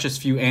precious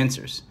few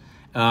answers.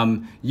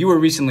 You were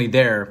recently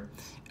there.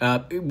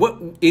 What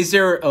is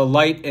there a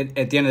light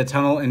at the end of the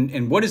tunnel,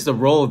 and what is the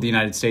role of the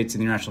United States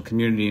and the international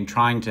community in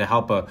trying to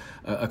help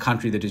a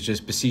country that is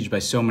just besieged by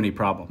so many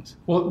problems?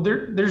 Well,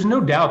 there's no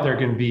doubt there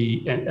can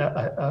be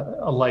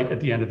a light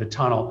at the end of the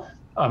tunnel.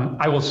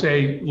 I will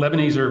say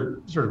Lebanese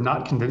are sort of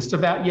not convinced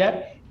of that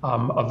yet.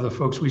 of the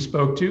folks we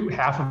spoke to,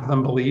 half of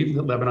them believed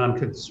that Lebanon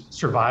could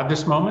survive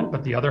this moment,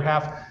 but the other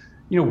half,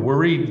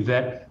 worried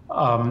that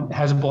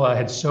Hezbollah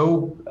had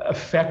so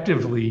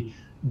effectively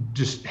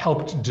just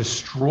helped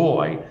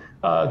destroy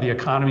the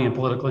economy and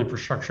political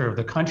infrastructure of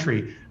the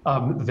country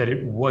that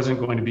it wasn't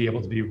going to be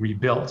able to be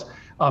rebuilt.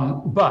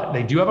 But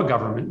they do have a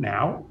government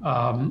now.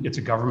 It's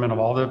a government of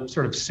all the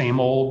sort of same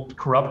old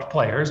corrupt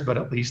players, but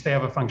at least they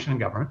have a functioning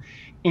government.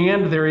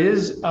 And there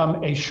is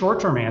a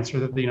short-term answer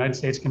that the United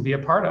States can be a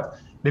part of.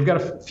 They've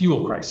got a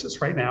fuel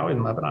crisis right now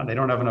in Lebanon. They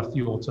don't have enough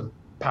fuel to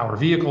power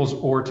vehicles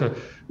or to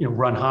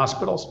run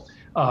hospitals.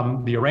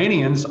 The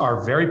Iranians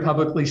are very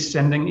publicly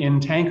sending in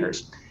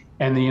tankers.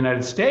 And the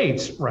United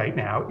States right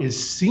now is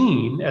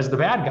seen as the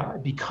bad guy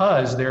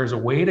because there's a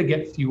way to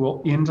get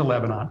fuel into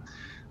Lebanon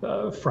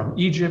from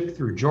Egypt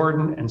through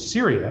Jordan and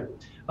Syria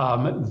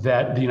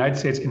that the United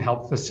States can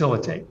help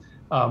facilitate.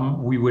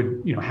 We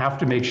would have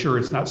to make sure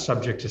it's not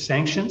subject to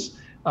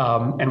sanctions,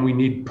 and we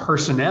need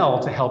personnel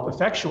to help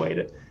effectuate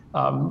it.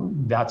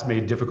 That's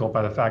made difficult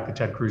by the fact that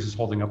Ted Cruz is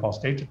holding up all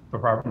State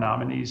Department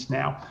nominees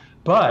now.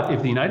 But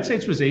if the United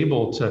States was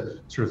able to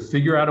sort of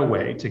figure out a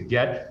way to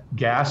get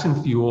gas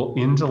and fuel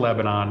into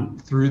Lebanon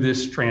through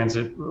this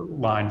transit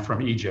line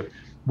from Egypt,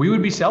 we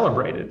would be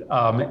celebrated.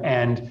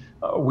 And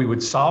we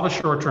would solve a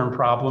short-term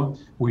problem.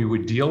 We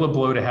would deal a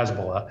blow to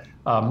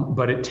Hezbollah.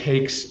 But it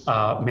takes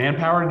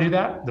manpower to do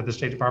that the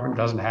State Department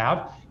doesn't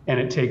have.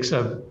 And it takes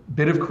a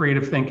bit of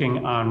creative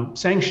thinking on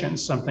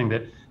sanctions, something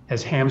that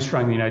has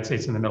hamstrung the United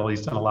States in the Middle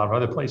East and a lot of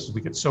other places.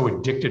 We get so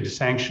addicted to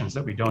sanctions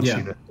that we don't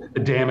see the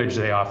damage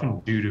they often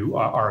do to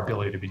our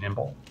ability to be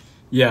nimble.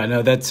 Yeah,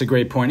 no, that's a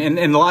great point. And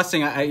the last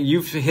thing,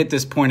 you've hit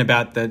this point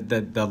about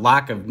the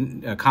lack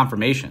of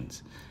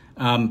confirmations.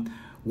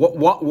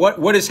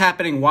 What is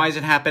happening? Why is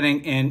it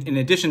happening? And in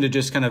addition to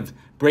just kind of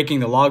breaking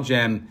the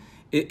logjam,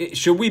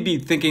 should we be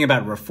thinking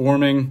about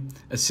reforming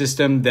a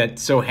system that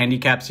so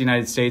handicaps the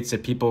United States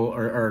that people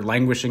are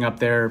languishing up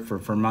there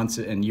for months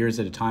and years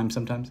at a time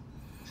sometimes?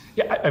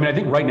 Yeah, I mean, I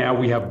think right now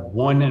we have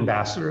one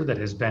ambassador that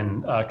has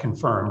been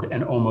confirmed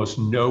and almost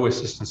no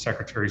assistant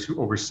secretaries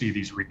who oversee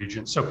these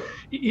regions. So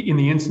in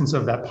the instance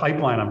of that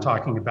pipeline I'm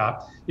talking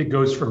about, it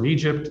goes from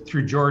Egypt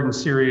through Jordan,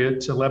 Syria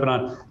to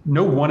Lebanon.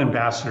 No one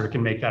ambassador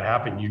can make that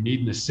happen. You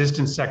need an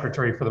assistant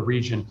secretary for the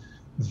region.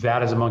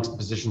 That is amongst the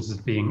positions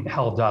that's being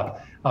held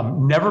up.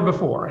 Never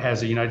before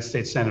has a United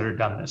States senator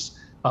done this.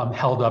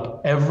 Held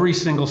up every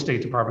single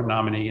State Department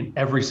nominee and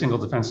every single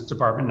Defense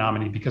Department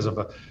nominee because of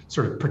a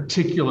sort of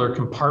particular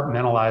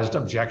compartmentalized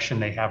objection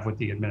they have with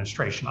the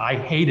administration. I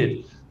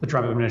hated the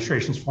Trump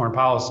administration's foreign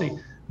policy,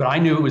 but I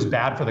knew it was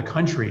bad for the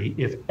country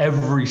if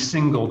every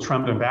single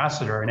Trump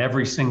ambassador and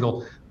every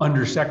single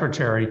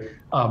undersecretary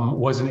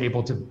wasn't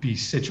able to be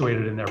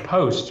situated in their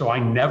post. So I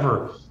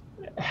never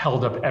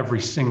held up every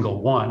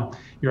single one.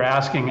 You're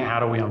asking, how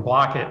do we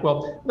unblock it?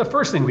 Well, the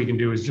first thing we can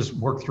do is just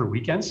work through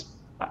weekends.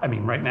 I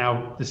mean, right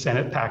now, the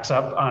Senate packs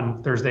up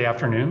on Thursday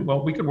afternoon.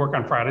 Well, we could work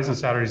on Fridays and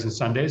Saturdays and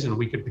Sundays, and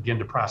we could begin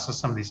to process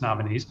some of these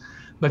nominees.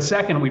 But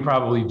second, we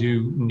probably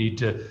do need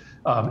to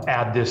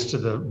add this to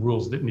the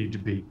rules that need to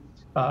be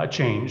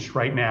changed.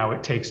 Right now,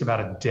 it takes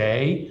about a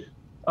day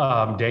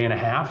and a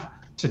half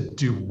to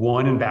do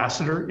one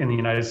ambassador in the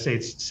United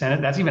States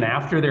Senate. That's even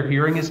after their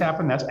hearing has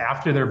happened. That's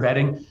after their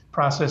vetting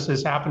process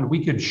has happened.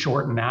 We could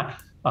shorten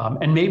that.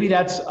 And maybe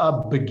that's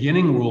a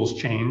beginning rules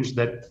change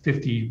that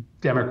 50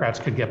 Democrats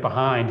could get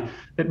behind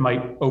that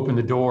might open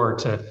the door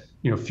to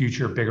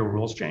future bigger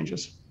rules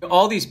changes.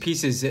 All these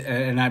pieces,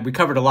 and we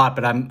covered a lot,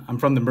 but I'm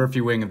from the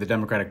Murphy wing of the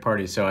Democratic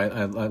Party, so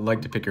I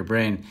like to pick your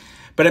brain.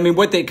 But I mean,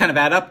 what they kind of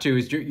add up to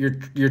is you're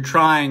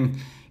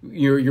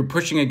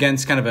pushing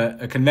against kind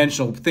of a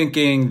conventional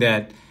thinking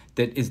that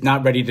is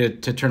not ready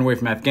to turn away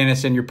from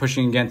Afghanistan. You're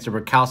pushing against a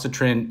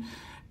recalcitrant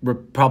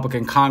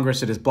Republican Congress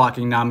that is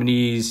blocking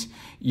nominees.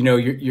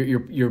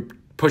 You're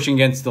pushing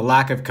against the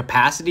lack of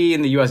capacity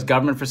in the U.S.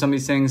 government for some of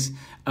these things.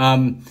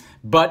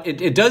 But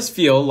it does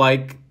feel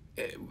like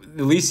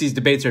at least these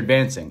debates are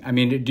advancing. I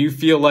mean, do you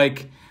feel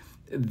like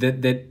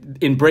that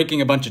in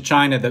breaking a bunch of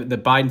China, the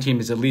Biden team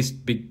is at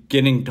least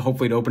beginning to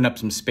hopefully to open up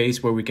some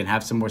space where we can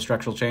have some more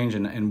structural change,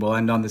 and we'll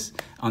end on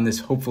this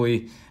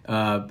hopefully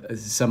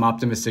some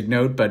optimistic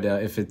note. But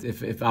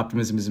if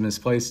optimism is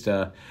misplaced,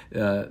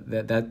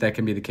 that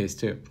can be the case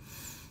too.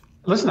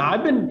 Listen,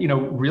 I've been,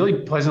 really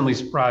pleasantly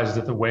surprised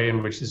at the way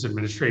in which this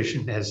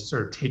administration has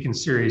sort of taken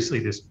seriously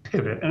this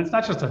pivot. And it's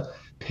not just a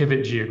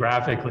pivot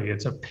geographically,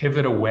 it's a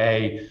pivot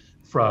away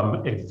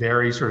from a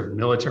very sort of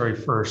military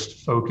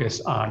first focus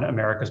on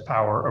America's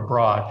power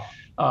abroad.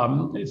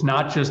 It's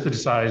not just the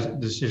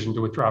decision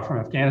to withdraw from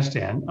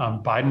Afghanistan.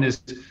 Biden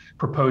is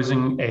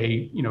proposing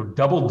a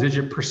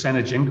double-digit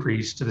percentage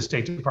increase to the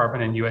State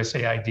Department and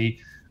USAID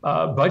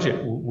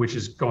budget, which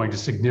is going to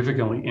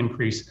significantly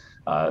increase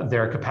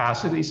their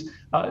capacities.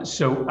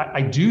 So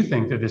I do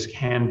think that this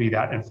can be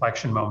that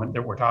inflection moment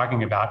that we're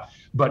talking about.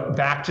 But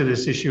back to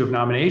this issue of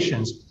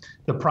nominations,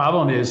 the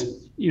problem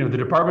is, the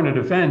Department of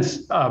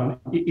Defense,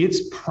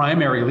 its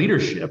primary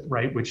leadership,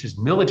 right, which is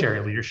military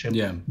leadership,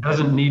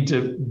 doesn't need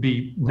to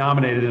be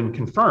nominated and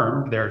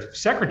confirmed. Their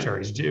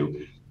secretaries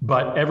do.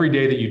 But every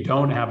day that you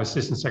don't have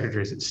assistant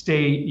secretaries of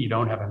state, you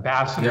don't have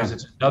ambassadors,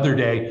 it's another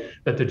day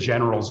that the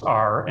generals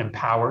are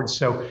empowered.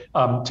 So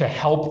to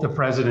help the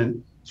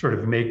president sort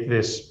of make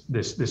this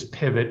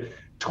pivot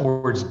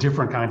towards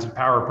different kinds of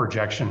power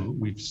projection,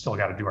 we've still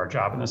got to do our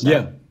job in this.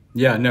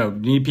 Yeah, no,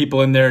 need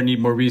people in there, need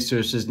more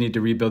resources, need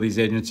to rebuild these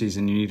agencies,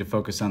 and you need to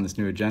focus on this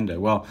new agenda.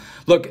 Well,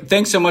 look,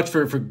 thanks so much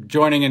for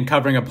joining and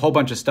covering a whole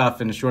bunch of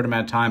stuff in a short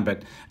amount of time,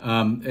 but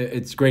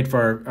it's great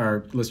for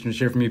our listeners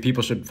to hear from you.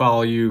 People should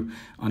follow you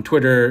on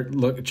Twitter,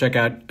 check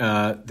out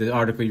the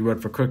article you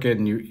wrote for Crooked,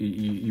 and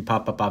you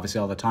pop up obviously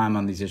all the time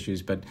on these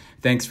issues, but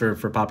thanks for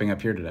popping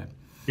up here today.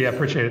 Yeah,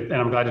 appreciate it, and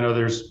I'm glad to know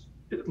there's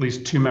at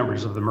least two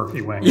members of the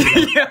Murphy wing.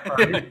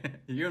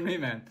 You and me,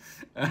 man.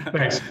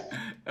 Thanks.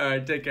 All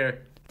right, take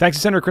care. Thanks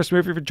to Senator Chris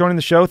Murphy for joining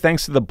the show.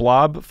 Thanks to the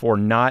Blob for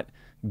not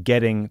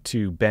getting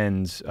to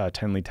Ben's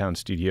Tenleytown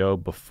studio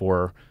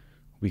before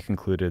we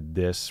concluded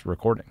this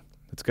recording.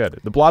 That's good.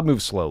 The Blob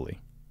moves slowly.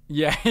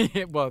 Yeah,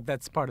 well,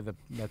 that's part of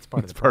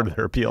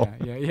their appeal.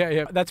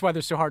 Yeah. That's why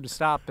they're so hard to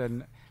stop,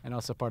 and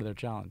also part of their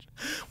challenge.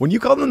 When you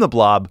called them the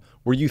Blob,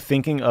 were you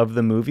thinking of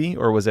the movie,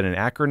 or was it an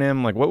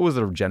acronym? Like, what was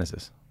the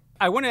genesis?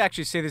 I want to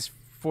actually say this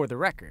for the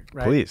record,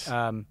 right? Please.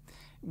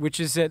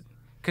 Which is that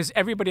because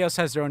everybody else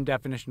has their own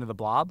definition of the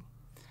Blob.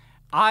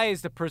 I,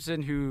 as the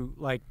person who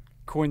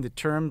coined the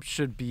term,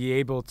 should be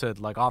able to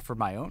offer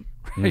my own,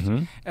 right?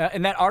 Mm-hmm.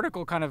 And that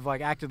article kind of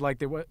acted like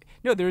there was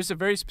there is a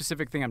very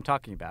specific thing I'm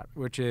talking about,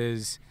 which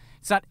is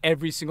it's not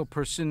every single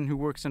person who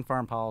works in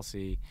foreign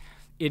policy.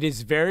 It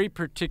is very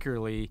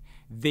particularly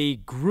the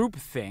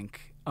groupthink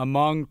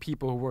among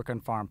people who work on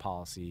foreign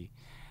policy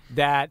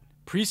that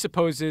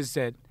presupposes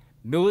that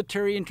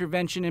military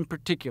intervention in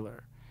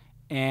particular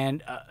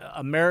and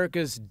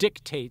America's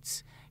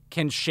dictates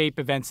can shape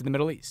events in the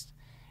Middle East.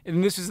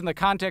 And this is in the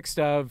context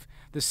of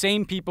the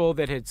same people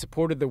that had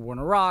supported the war in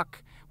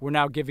Iraq were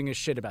now giving a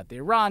shit about the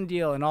Iran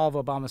deal and all of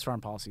Obama's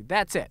foreign policy.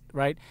 That's it,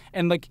 right?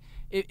 And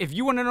if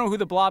you want to know who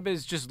the Blob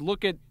is, just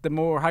look at the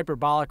more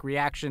hyperbolic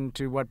reaction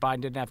to what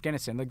Biden did in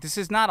Afghanistan. This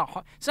is it's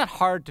not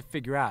hard to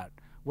figure out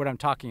what I'm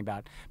talking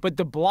about. But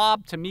the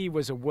Blob, to me,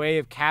 was a way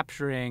of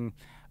capturing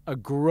a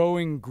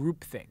growing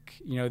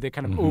groupthink, that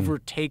kind of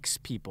overtakes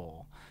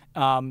people.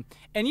 And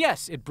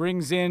yes, it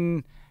brings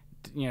in,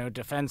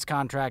 defense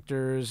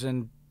contractors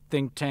and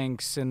think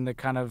tanks and the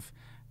kind of,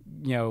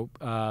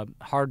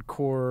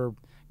 hardcore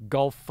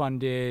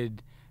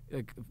Gulf-funded,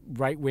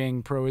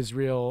 right-wing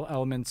pro-Israel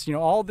elements,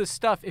 all this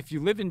stuff. If you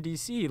live in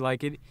D.C.,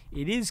 it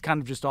is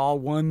kind of just all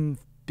one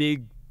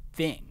big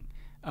thing.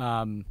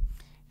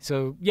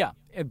 So, yeah,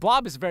 and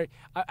Blob is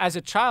as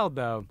a child,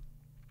 though,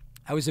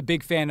 I was a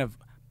big fan of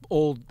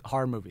old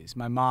horror movies.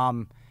 My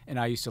mom and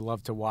I used to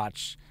love to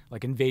watch,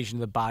 Invasion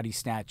of the Body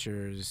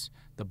Snatchers,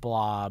 The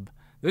Blob.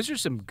 Those are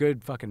some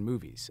good fucking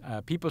movies.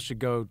 People should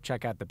go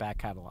check out the back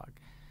catalog.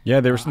 Yeah,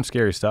 there was some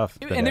scary stuff.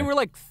 And they were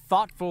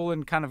thoughtful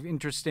and kind of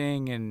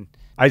interesting. And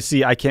I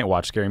can't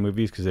watch scary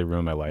movies because they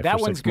ruin my life for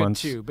 6 months. That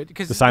one's good too. But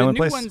because The Silent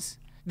new Place? ones,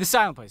 The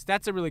Silent Place,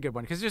 that's a really good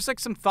one because there's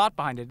some thought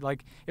behind it.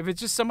 If it's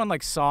just someone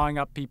sawing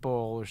up people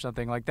or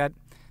something like that,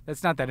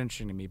 that's not that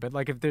interesting to me. But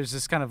if there's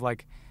this kind of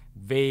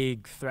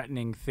vague,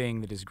 threatening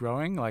thing that is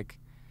growing,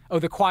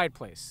 The Quiet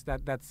Place.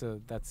 That's a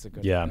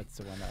good. Yeah. One. That's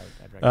the one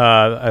I'd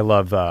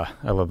recommend.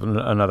 I love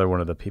another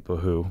one of the people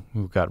who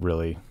got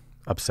really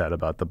upset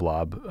about the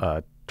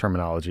Blob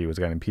terminology was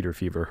a guy named Peter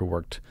Feaver who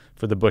worked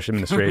for the Bush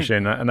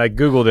administration. And I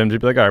Googled him to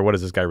be like, all right, what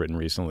has this guy written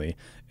recently?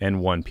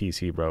 And one piece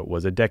he wrote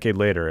was, a decade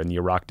later and the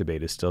Iraq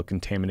debate is still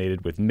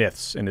contaminated with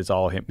myths, and it's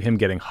all him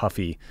getting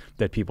huffy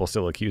that people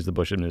still accuse the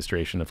Bush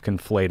administration of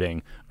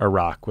conflating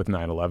Iraq with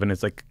 9/11.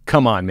 It's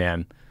come on,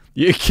 man.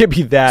 You can't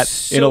be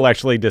that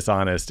intellectually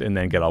dishonest and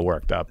then get all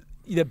worked up.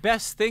 The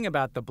best thing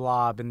about the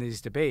Blob in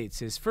these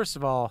debates is, first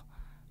of all,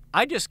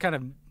 I just kind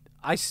of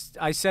I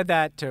said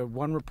that to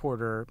one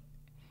reporter,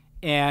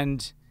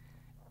 and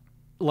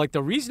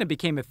the reason it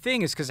became a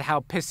thing is because of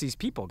how pissed these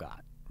people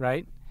got,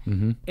 right?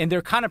 Mm-hmm. And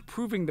they're kind of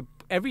proving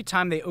every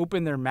time they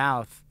open their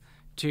mouth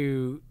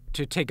to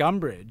take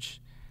umbrage,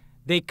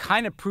 they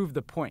kind of prove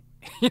the point.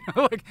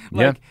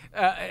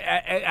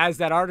 As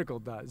that article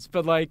does.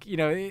 But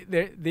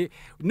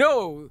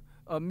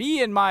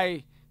me and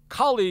my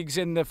colleagues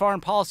in the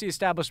foreign policy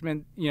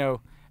establishment,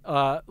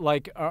 are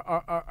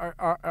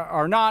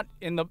not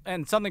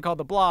in something called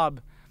the Blob.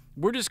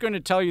 We're just going to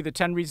tell you the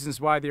 10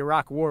 reasons why the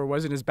Iraq War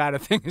wasn't as bad a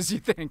thing as you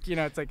think.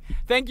 It's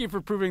thank you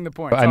for proving the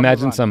point. I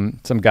imagine some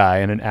guy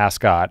in an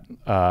ascot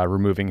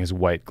removing his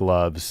white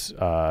gloves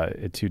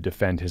to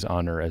defend his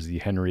honor as the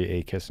Henry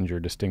A.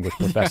 Kissinger Distinguished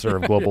Professor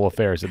of Global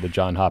Affairs at the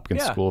Johns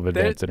Hopkins School of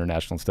Advanced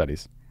International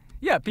Studies.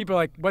 Yeah, people are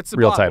like, what's the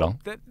real Blob? title?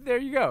 There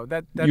you go.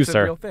 That's you, a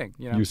sir. Real thing.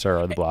 You, sir,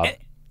 are the Blob.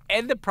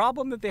 And the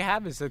problem that they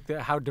have is like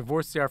how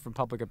divorced they are from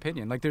public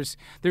opinion. Like there's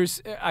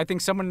I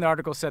think someone in the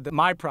article said that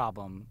my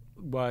problem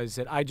was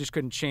that I just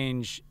couldn't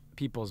change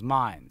people's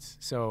minds,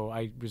 so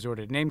I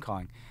resorted to name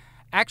calling.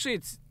 Actually,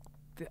 it's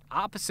the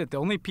opposite. The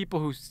only people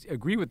who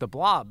agree with the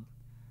blob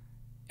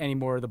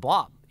anymore are the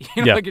blob.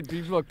 You know,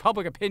 like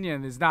public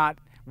opinion is not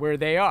where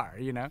they are.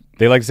 You know,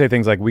 they like to say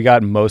things like, "We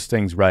got most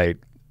things right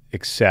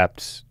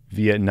except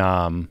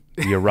Vietnam,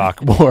 the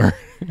Iraq War,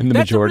 and the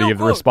majority of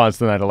the response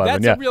to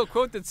 9/11." That's a real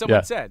quote that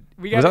someone said.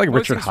 Was that like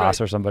Richard Haas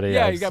or somebody?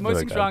 Yeah, you got most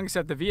things wrong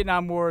except the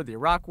Vietnam War, the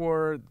Iraq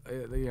War,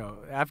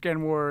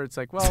 Afghan War. It's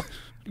like, well,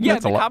 yeah,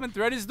 the common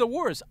thread is the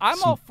wars.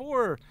 I'm all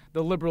for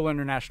the liberal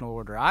international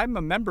order. I'm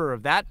a member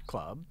of that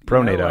club.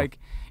 Pro NATO. Like,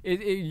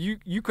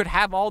 you could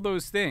have all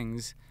those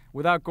things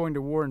without going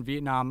to war in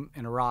Vietnam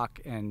and Iraq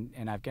and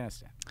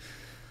Afghanistan.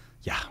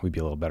 Yeah, we'd be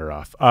a little better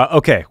off.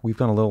 Okay, we've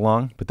gone a little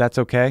long, but that's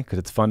okay because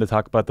it's fun to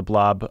talk about the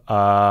blob.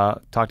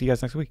 Talk to you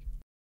guys next week.